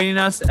for joining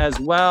us as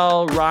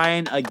well.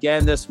 Ryan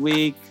again this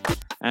week,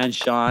 and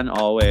Sean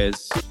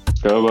always.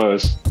 Go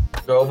Bows.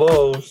 Go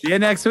Bows. See you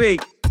next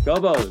week. Go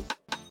Bows.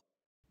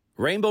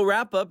 Rainbow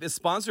Wrap Up is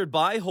sponsored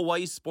by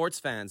Hawaii Sports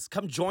Fans.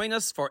 Come join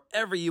us for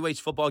every UH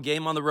football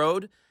game on the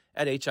road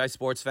at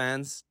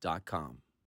hisportsfans.com.